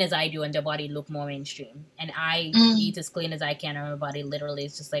as clean as I do, and their body look more mainstream. And I eat as clean as I can, and my body literally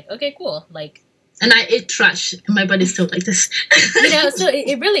is just like, okay, cool. Like, and I eat trash, and my body's still like this. So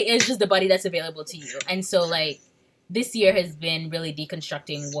it really is just the body that's available to you. And so, like, this year has been really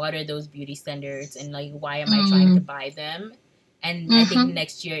deconstructing what are those beauty standards, and like, why am I trying to buy them? And I think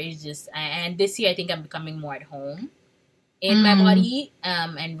next year is just, and this year I think I'm becoming more at home in my body,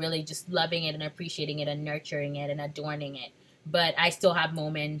 and really just loving it and appreciating it and nurturing it and adorning it. But I still have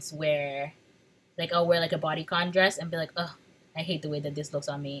moments where, like, I'll wear like a bodycon dress and be like, oh, I hate the way that this looks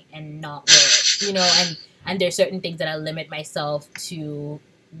on me, and not wear it, and there's certain things that I limit myself to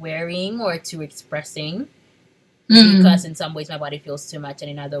wearing or to expressing because in some ways my body feels too much, and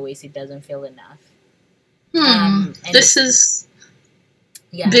in other ways it doesn't feel enough. This is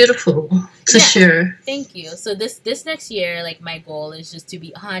beautiful to share. Thank you. So this next year, like, my goal is just to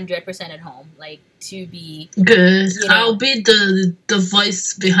be 100% at home, like, to be good. I'll be the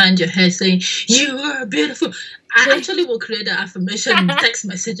voice behind your head saying you are beautiful. I actually will create an affirmation text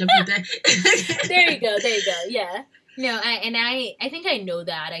message every day. There you go. Yeah. No, I think I know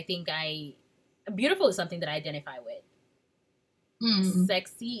that. I think beautiful is something that I identify with.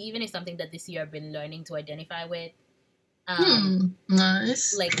 Sexy even is something that this year I've been learning to identify with.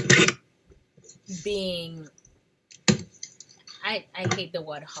 Nice. Like, being, I hate the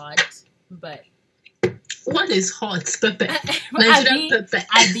word hot, but what is hot? Pepe. Pepe.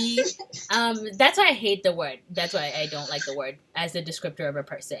 That's why I hate the word. That's why I don't like the word as a descriptor of a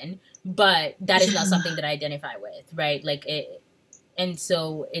person. But that is not something that I identify with, right? Like, it, and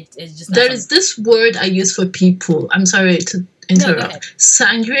so it's just. There is this word I use for people. I'm sorry to interrupt. No,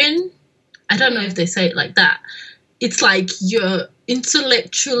 sanguine. I don't know if they say it like that. It's like you're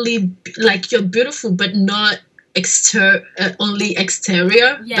intellectually, like, you're beautiful, but not only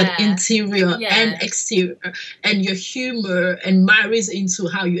exterior, but interior and exterior, and your humor and marries into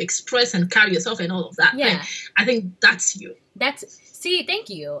how you express and carry yourself and all of that. Yeah, I think that's you. Thank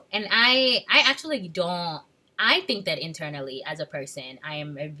you. And I actually don't. I think that internally, as a person, I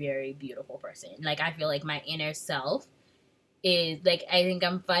am a very beautiful person. Like, I feel like my inner self is like, I think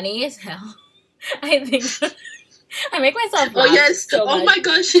I'm funny as hell. I think. I make myself laugh. Oh, yes. So much. My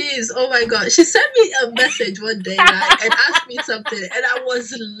God, she is. Oh, my God. She sent me a message one day, right, and asked me something, and I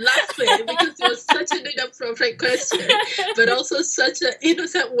was laughing because it was such an inappropriate question, but also such an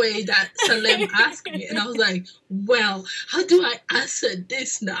innocent way that Salem asked me. And I was like, well, how do I answer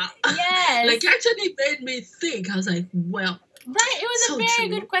this now? Yes. Like, it actually made me think. I was like, well. Right, it was so a very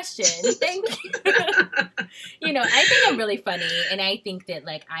good question. Thank you. I think I'm really funny, and I think that,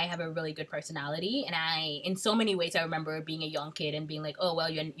 like, I have a really good personality, and in so many ways, I remember being a young kid and being like, oh, well,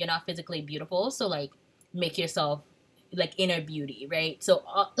 you're not physically beautiful, so, like, make yourself, like, inner beauty, right? So,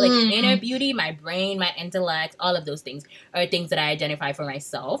 inner beauty, my brain, my intellect, all of those things are things that I identify for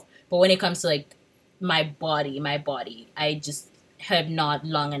myself, but when it comes to, like, my body, I just have not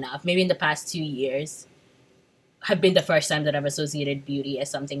long enough, maybe in the past 2 years, have been the first time that I've associated beauty as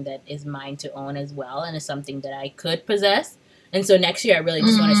something that is mine to own as well, and is something that I could possess. And so next year I really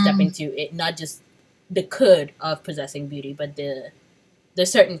just want to step into it, not just the could of possessing beauty, but the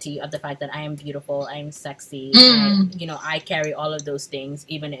certainty of the fact that I am beautiful, I am sexy, I carry all of those things,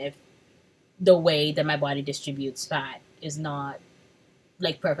 even if the way that my body distributes fat is not,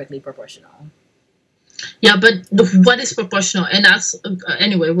 like, perfectly proportional. Yeah, but what is proportional? And that's,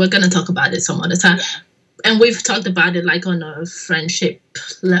 anyway, we're going to talk about it some other time. Yeah. and we've talked about it like on a friendship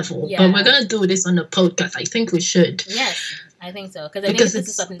level, but we're gonna do this on a podcast. I think we should. Yes, I think so, because I think this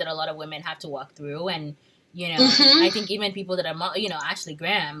is something that a lot of women have to walk through, and I think even people that are Ashley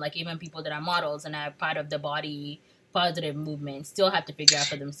Graham, like even people that are models and are part of the body positive movement, still have to figure out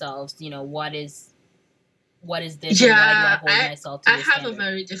for themselves, what is this? Yeah, and why do I hold myself to I have a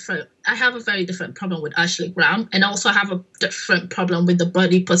very different problem with Ashley Graham, and also have a different problem with the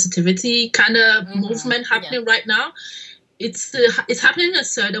body positivity kind of movement happening right now. It's happening in a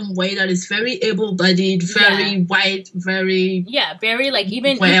certain way that is very able-bodied, very white, very very like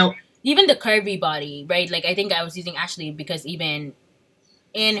even the curvy body, right? Like I think I was using Ashley because even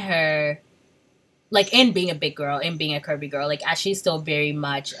in her, like in being a big girl, in being a curvy girl, like Ashley's still very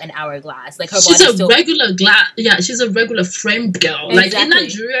much an hourglass. Like she's a regular she's a regular frame girl. Exactly. Like in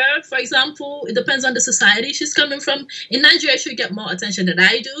Nigeria, for example, it depends on the society she's coming from. In Nigeria, she'll get more attention than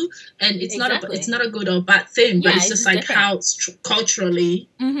I do, and it's not a good or bad thing, but it's just like different. How culturally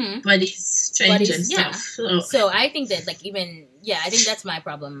bodies change and stuff. So I think that like even I think that's my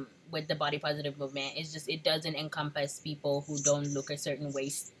problem with the body positive movement. Is just it doesn't encompass people who don't look a certain way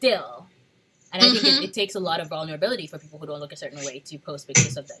still. And I think it takes a lot of vulnerability for people who don't look a certain way to post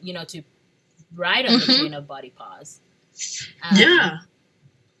pictures of that, to ride on the train of body pause.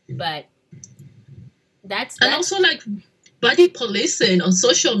 But that's and also like body policing on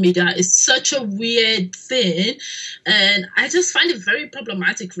social media is such a weird thing, and I just find it very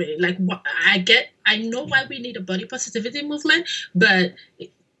problematic. Really, like I know why we need a body positivity movement, but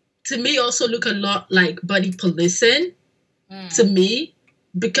to me, also look a lot like body policing to me.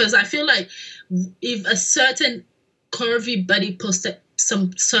 Because I feel like if a certain curvy body posted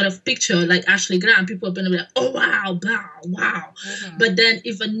some sort of picture like Ashley Graham, people are going to be like, oh, wow. But then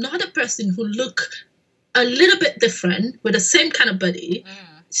if another person who look a little bit different with the same kind of body,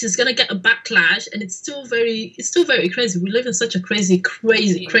 she's going to get a backlash, and it's still very crazy. We live in such a crazy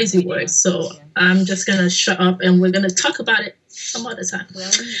world. So I'm just going to shut up, and we're going to talk about it some other time. When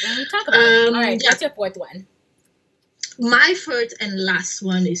we talk about it. All right, what's your fourth one? My fourth and last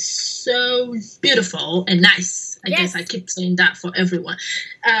one is so beautiful and nice. I guess I keep saying that for everyone.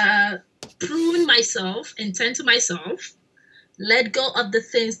 Prune myself and tend to myself. Let go of the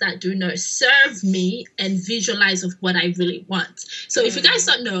things that do not serve me and visualize of what I really want. So if you guys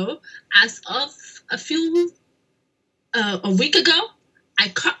don't know, as of a week ago, I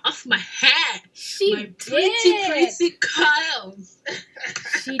cut off my hair. My pretty curls.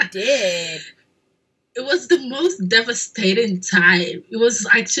 She did. It was the most devastating time. It was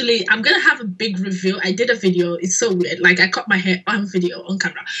actually, I'm going to have a big review. I did a video. It's so weird. Like, I cut my hair on video, on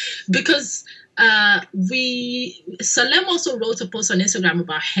camera. Because Salem also wrote a post on Instagram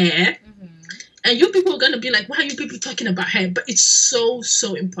about hair. And you people are going to be like, why are you people talking about hair? But it's so,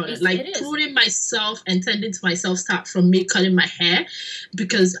 so important. Pruning myself and tending to myself start from me cutting my hair.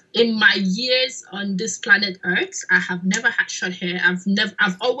 Because in my years on this planet Earth, I have never had short hair.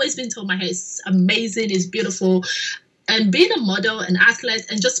 I've always been told my hair is amazing, it's beautiful. And being a model, an athlete,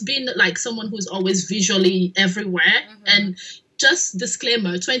 and just being like someone who's always visually everywhere. And just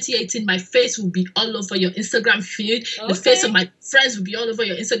disclaimer, 2018, my face will be all over your Instagram feed. The face of my friends will be all over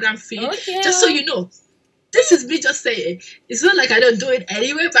your Instagram feed. Just so you know, this is me just saying. It's not like I don't do it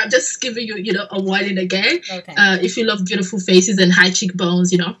anyway, but I'm just giving you, a warning again. If you love beautiful faces and high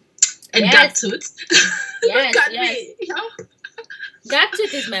cheekbones, and gap tooth. Look at me, Gap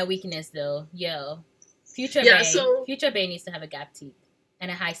tooth is my weakness, though. Future Bay needs to have a gap tooth. And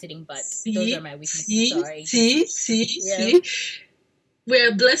a high-sitting butt. Those are my weaknesses. Sorry. See?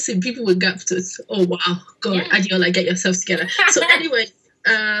 We're blessing people with gap tooth. Oh, wow. God, Adiola, get yourself together. So anyway,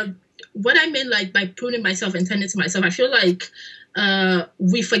 what I mean, like, by pruning myself and tending to myself, I feel like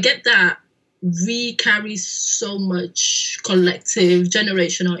we forget that we carry so much collective,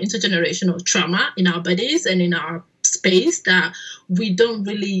 generational, intergenerational trauma in our bodies and in our space that we don't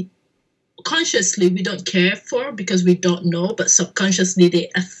really... consciously we don't care for because we don't know, but subconsciously they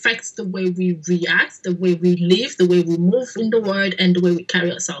affect the way we react, the way we live, the way we move in the world, and the way we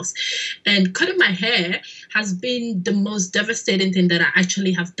carry ourselves. And cutting my hair has been the most devastating thing that I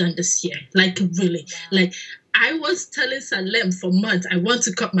actually have done this year. Like, really. Like, I was telling Salem for months, I want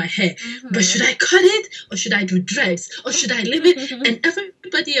to cut my hair, but should I cut it or should I do dreads or should I leave it? And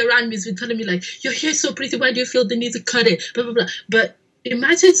everybody around me has been telling me, like, your hair is so pretty, why do you feel the need to cut it? Blah, blah, blah. But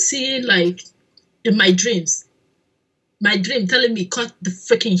imagine seeing, like, in my dream telling me cut the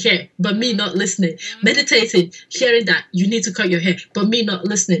freaking hair, but me not listening. Meditating, hearing that you need to cut your hair, but me not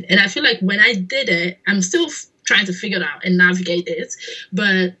listening. And I feel like when I did it, I'm still trying to figure it out and navigate it.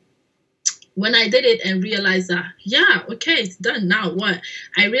 But when I did it and realized that, okay, it's done. Now what?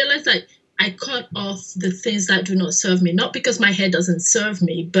 I realized that I cut off the things that do not serve me. Not because my hair doesn't serve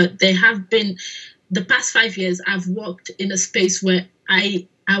me, but they have been the past 5 years. I've walked in a space where I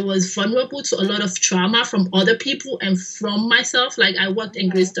was vulnerable to a lot of trauma from other people and from myself. Like I worked in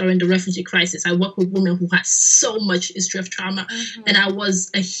Greece during the refugee crisis. I worked with women who had so much history of trauma, and I was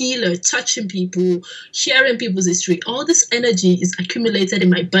a healer, touching people, sharing people's history. All this energy is accumulated in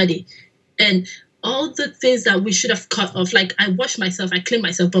my body, and all the things that we should have cut off. Like I wash myself, I clean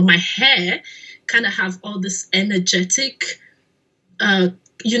myself, but my hair kind of have all this energetic,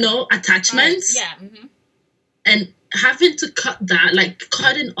 attachments. Yeah. And having to cut that, like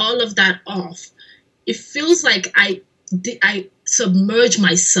cutting all of that off, it feels like I submerge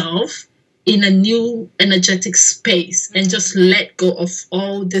myself in a new energetic space and just let go of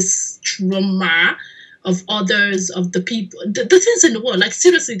all this trauma of others, of the people, the things in the world. Like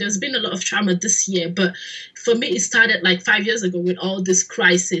seriously, there's been a lot of trauma this year, but for me, it started like 5 years ago with all this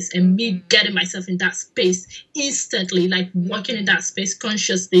crisis and me getting myself in that space instantly, like walking in that space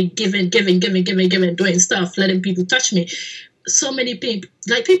consciously, giving, doing stuff, letting people touch me. So many people,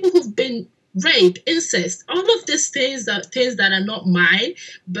 like people who've been raped, incest, all of these things that are not mine,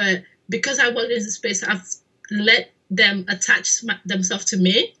 but because I worked in this space, I've let them attach themselves to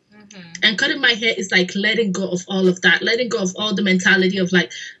me. And cutting my hair is like letting go of all of that, letting go of all the mentality of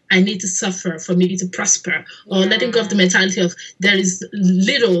like, I need to suffer for me to prosper, or letting go of the mentality of there is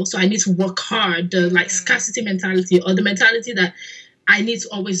little, so I need to work hard, the like scarcity mentality, or the mentality that I need to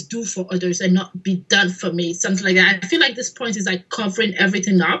always do for others and not be done for me, something like that. I feel like this point is like covering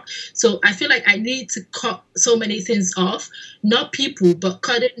everything up. So I feel like I need to cut so many things off, not people, but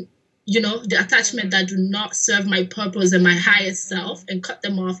cutting, the attachment that do not serve my purpose and my highest self, and cut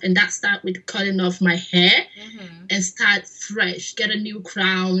them off. And that start with cutting off my hair and start fresh, get a new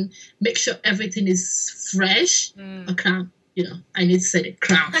crown, make sure everything is fresh. A crown, I need to say the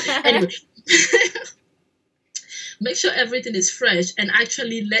crown. Anyway, make sure everything is fresh and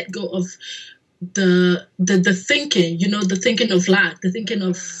actually let go of the thinking, the thinking of lack, the thinking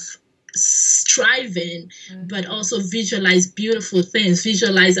of striving, but also visualize beautiful things,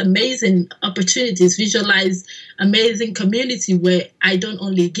 visualize amazing opportunities, visualize amazing community where I don't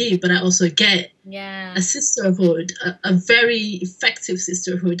only give, but I also get a sisterhood, a very effective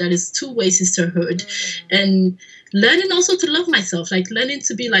sisterhood that is two-way sisterhood. And learning also to love myself, like learning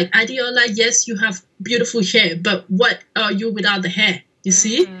to be like, Adiola, yes, you have beautiful hair, but what are you without the hair? You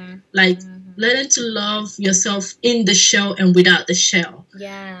see? Like learning to love yourself in the shell and without the shell.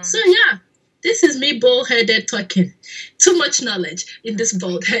 So this is me bald-headed talking. Too much knowledge in this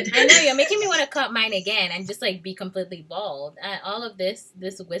bald head. I know, you're making me want to cut mine again and just like be completely bald. All of this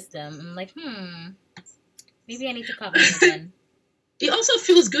wisdom, I'm like, maybe I need to cut mine again. It also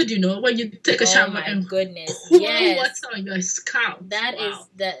feels good, when you take a shower and goodness, what's on your scalp. That is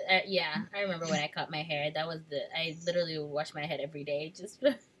I remember when I cut my hair. That was I literally would wash my head every day, just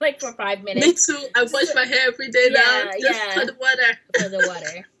like for 5 minutes. Me too. I wash my hair every day now, just for the water. For the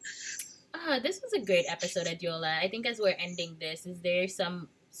water. This was a great episode, Adiola. I think as we're ending this, is there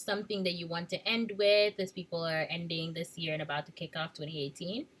something that you want to end with as people are ending this year and about to kick off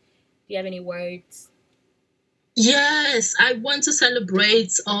 2018? Do you have any words? Yes, I want to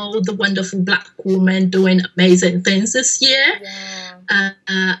celebrate all the wonderful Black women doing amazing things this year.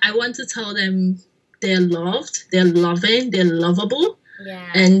 I want to tell them they're loved, they're loving, they're lovable,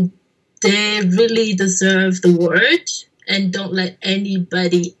 and they really deserve the word. And don't let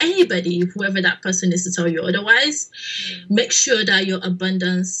anybody, whoever that person is, to tell you otherwise. Make sure that your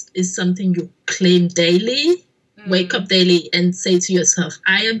abundance is something you claim daily. Wake up daily and say to yourself,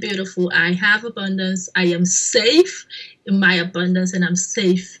 I am beautiful, I have abundance, I am safe in my abundance, and I'm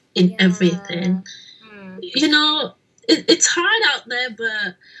safe in everything. It's hard out there,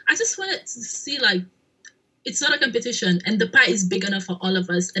 but I just wanted to see, like, it's not a competition, and the pie is big enough for all of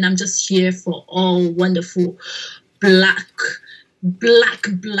us, and I'm just here for all wonderful black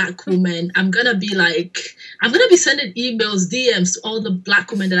women. I'm gonna be sending emails, DMs to all the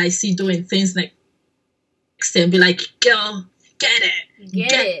Black women that I see doing things like, and be like, girl, get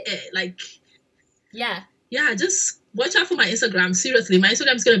it. Like, just watch out for my Instagram. Seriously, my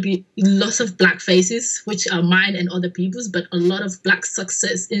Instagram is going to be lots of Black faces, which are mine and other people's, but a lot of Black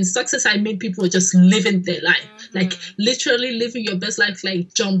success. In success, I mean people are just living their life, like literally living your best life,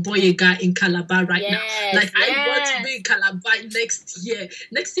 like John Boyega in Calabar right now. Like, I want to be in Calabar next year.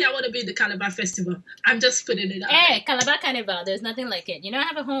 Next year, I want to be in the Calabar Festival. I'm just putting it out. Hey, Calabar Carnival, there's nothing like it. I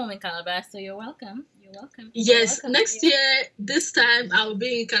have a home in Calabar, so you're welcome. Yes, next year, this time, I'll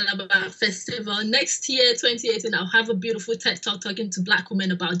be in Calabar Festival. Next year, 2018, I'll have a beautiful TED Talk talking to Black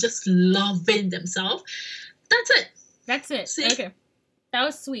women about just loving themselves. That's it. See? Okay. That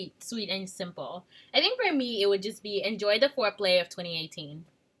was sweet, sweet and simple. I think for me, it would just be enjoy the foreplay of 2018.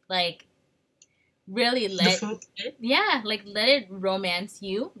 Like, really The let, foreplay. yeah, like let it romance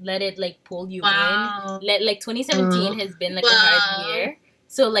you, let it like pull you Wow. in. Like 2017 has been like a hard Wow. year,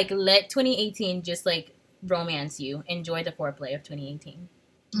 so like let 2018 just like romance you. Enjoy the foreplay of 2018.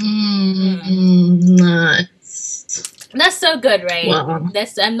 Nice. That's so good, right? Wow.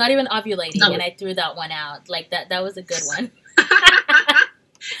 That's I'm not even ovulating, No. and I threw that one out. Like that was a good one.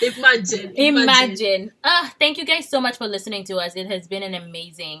 Imagine. Thank you guys so much for listening to us. It has been an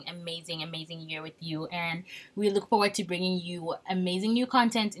amazing, amazing, amazing year with you. And we look forward to bringing you amazing new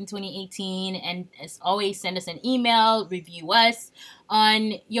content in 2018. And as always, send us an email, review us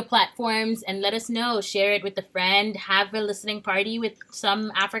on your platforms, and let us know. Share it with a friend. Have a listening party with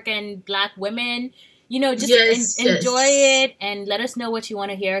some African Black women. You know, just Yes, enjoy yes. it and let us know what you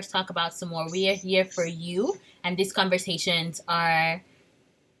want to hear us talk about some more. We are here for you. And these conversations are,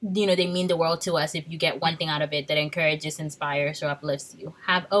 you know, they mean the world to us if you get one thing out of it that encourages, inspires, or uplifts you.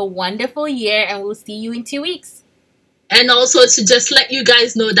 Have a wonderful year, and we'll see you in 2 weeks. And also to just let you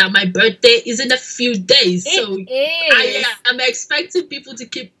guys know that my birthday is in a few days. So It is. I am expecting people to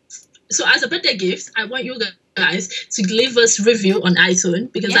keep. So as a birthday gift, I want you guys to leave us review on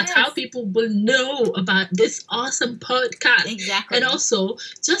iTunes, because that's how Yes. people will know about this awesome podcast. Exactly. And also,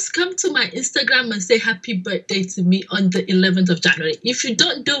 just come to my Instagram and say happy birthday to me on the 11th of January. If you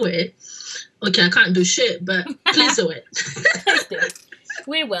don't do it, okay, I can't do shit, but please do it. Please do.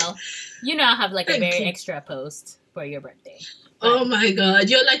 We will. You know, I'll have like a Thank very you. extra post for your birthday. Oh my God,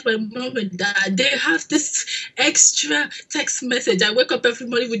 you're like my mom and dad. They have this extra text message. I wake up every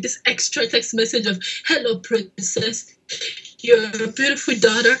morning with this extra text message of, hello, princess. You're a beautiful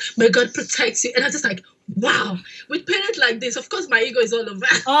daughter. May God protect you. And I'm just like, wow. With parents like this, of course, my ego is all over.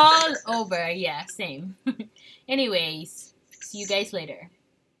 All over. Yeah, same. Anyways, see you guys later.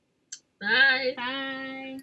 Bye. Bye.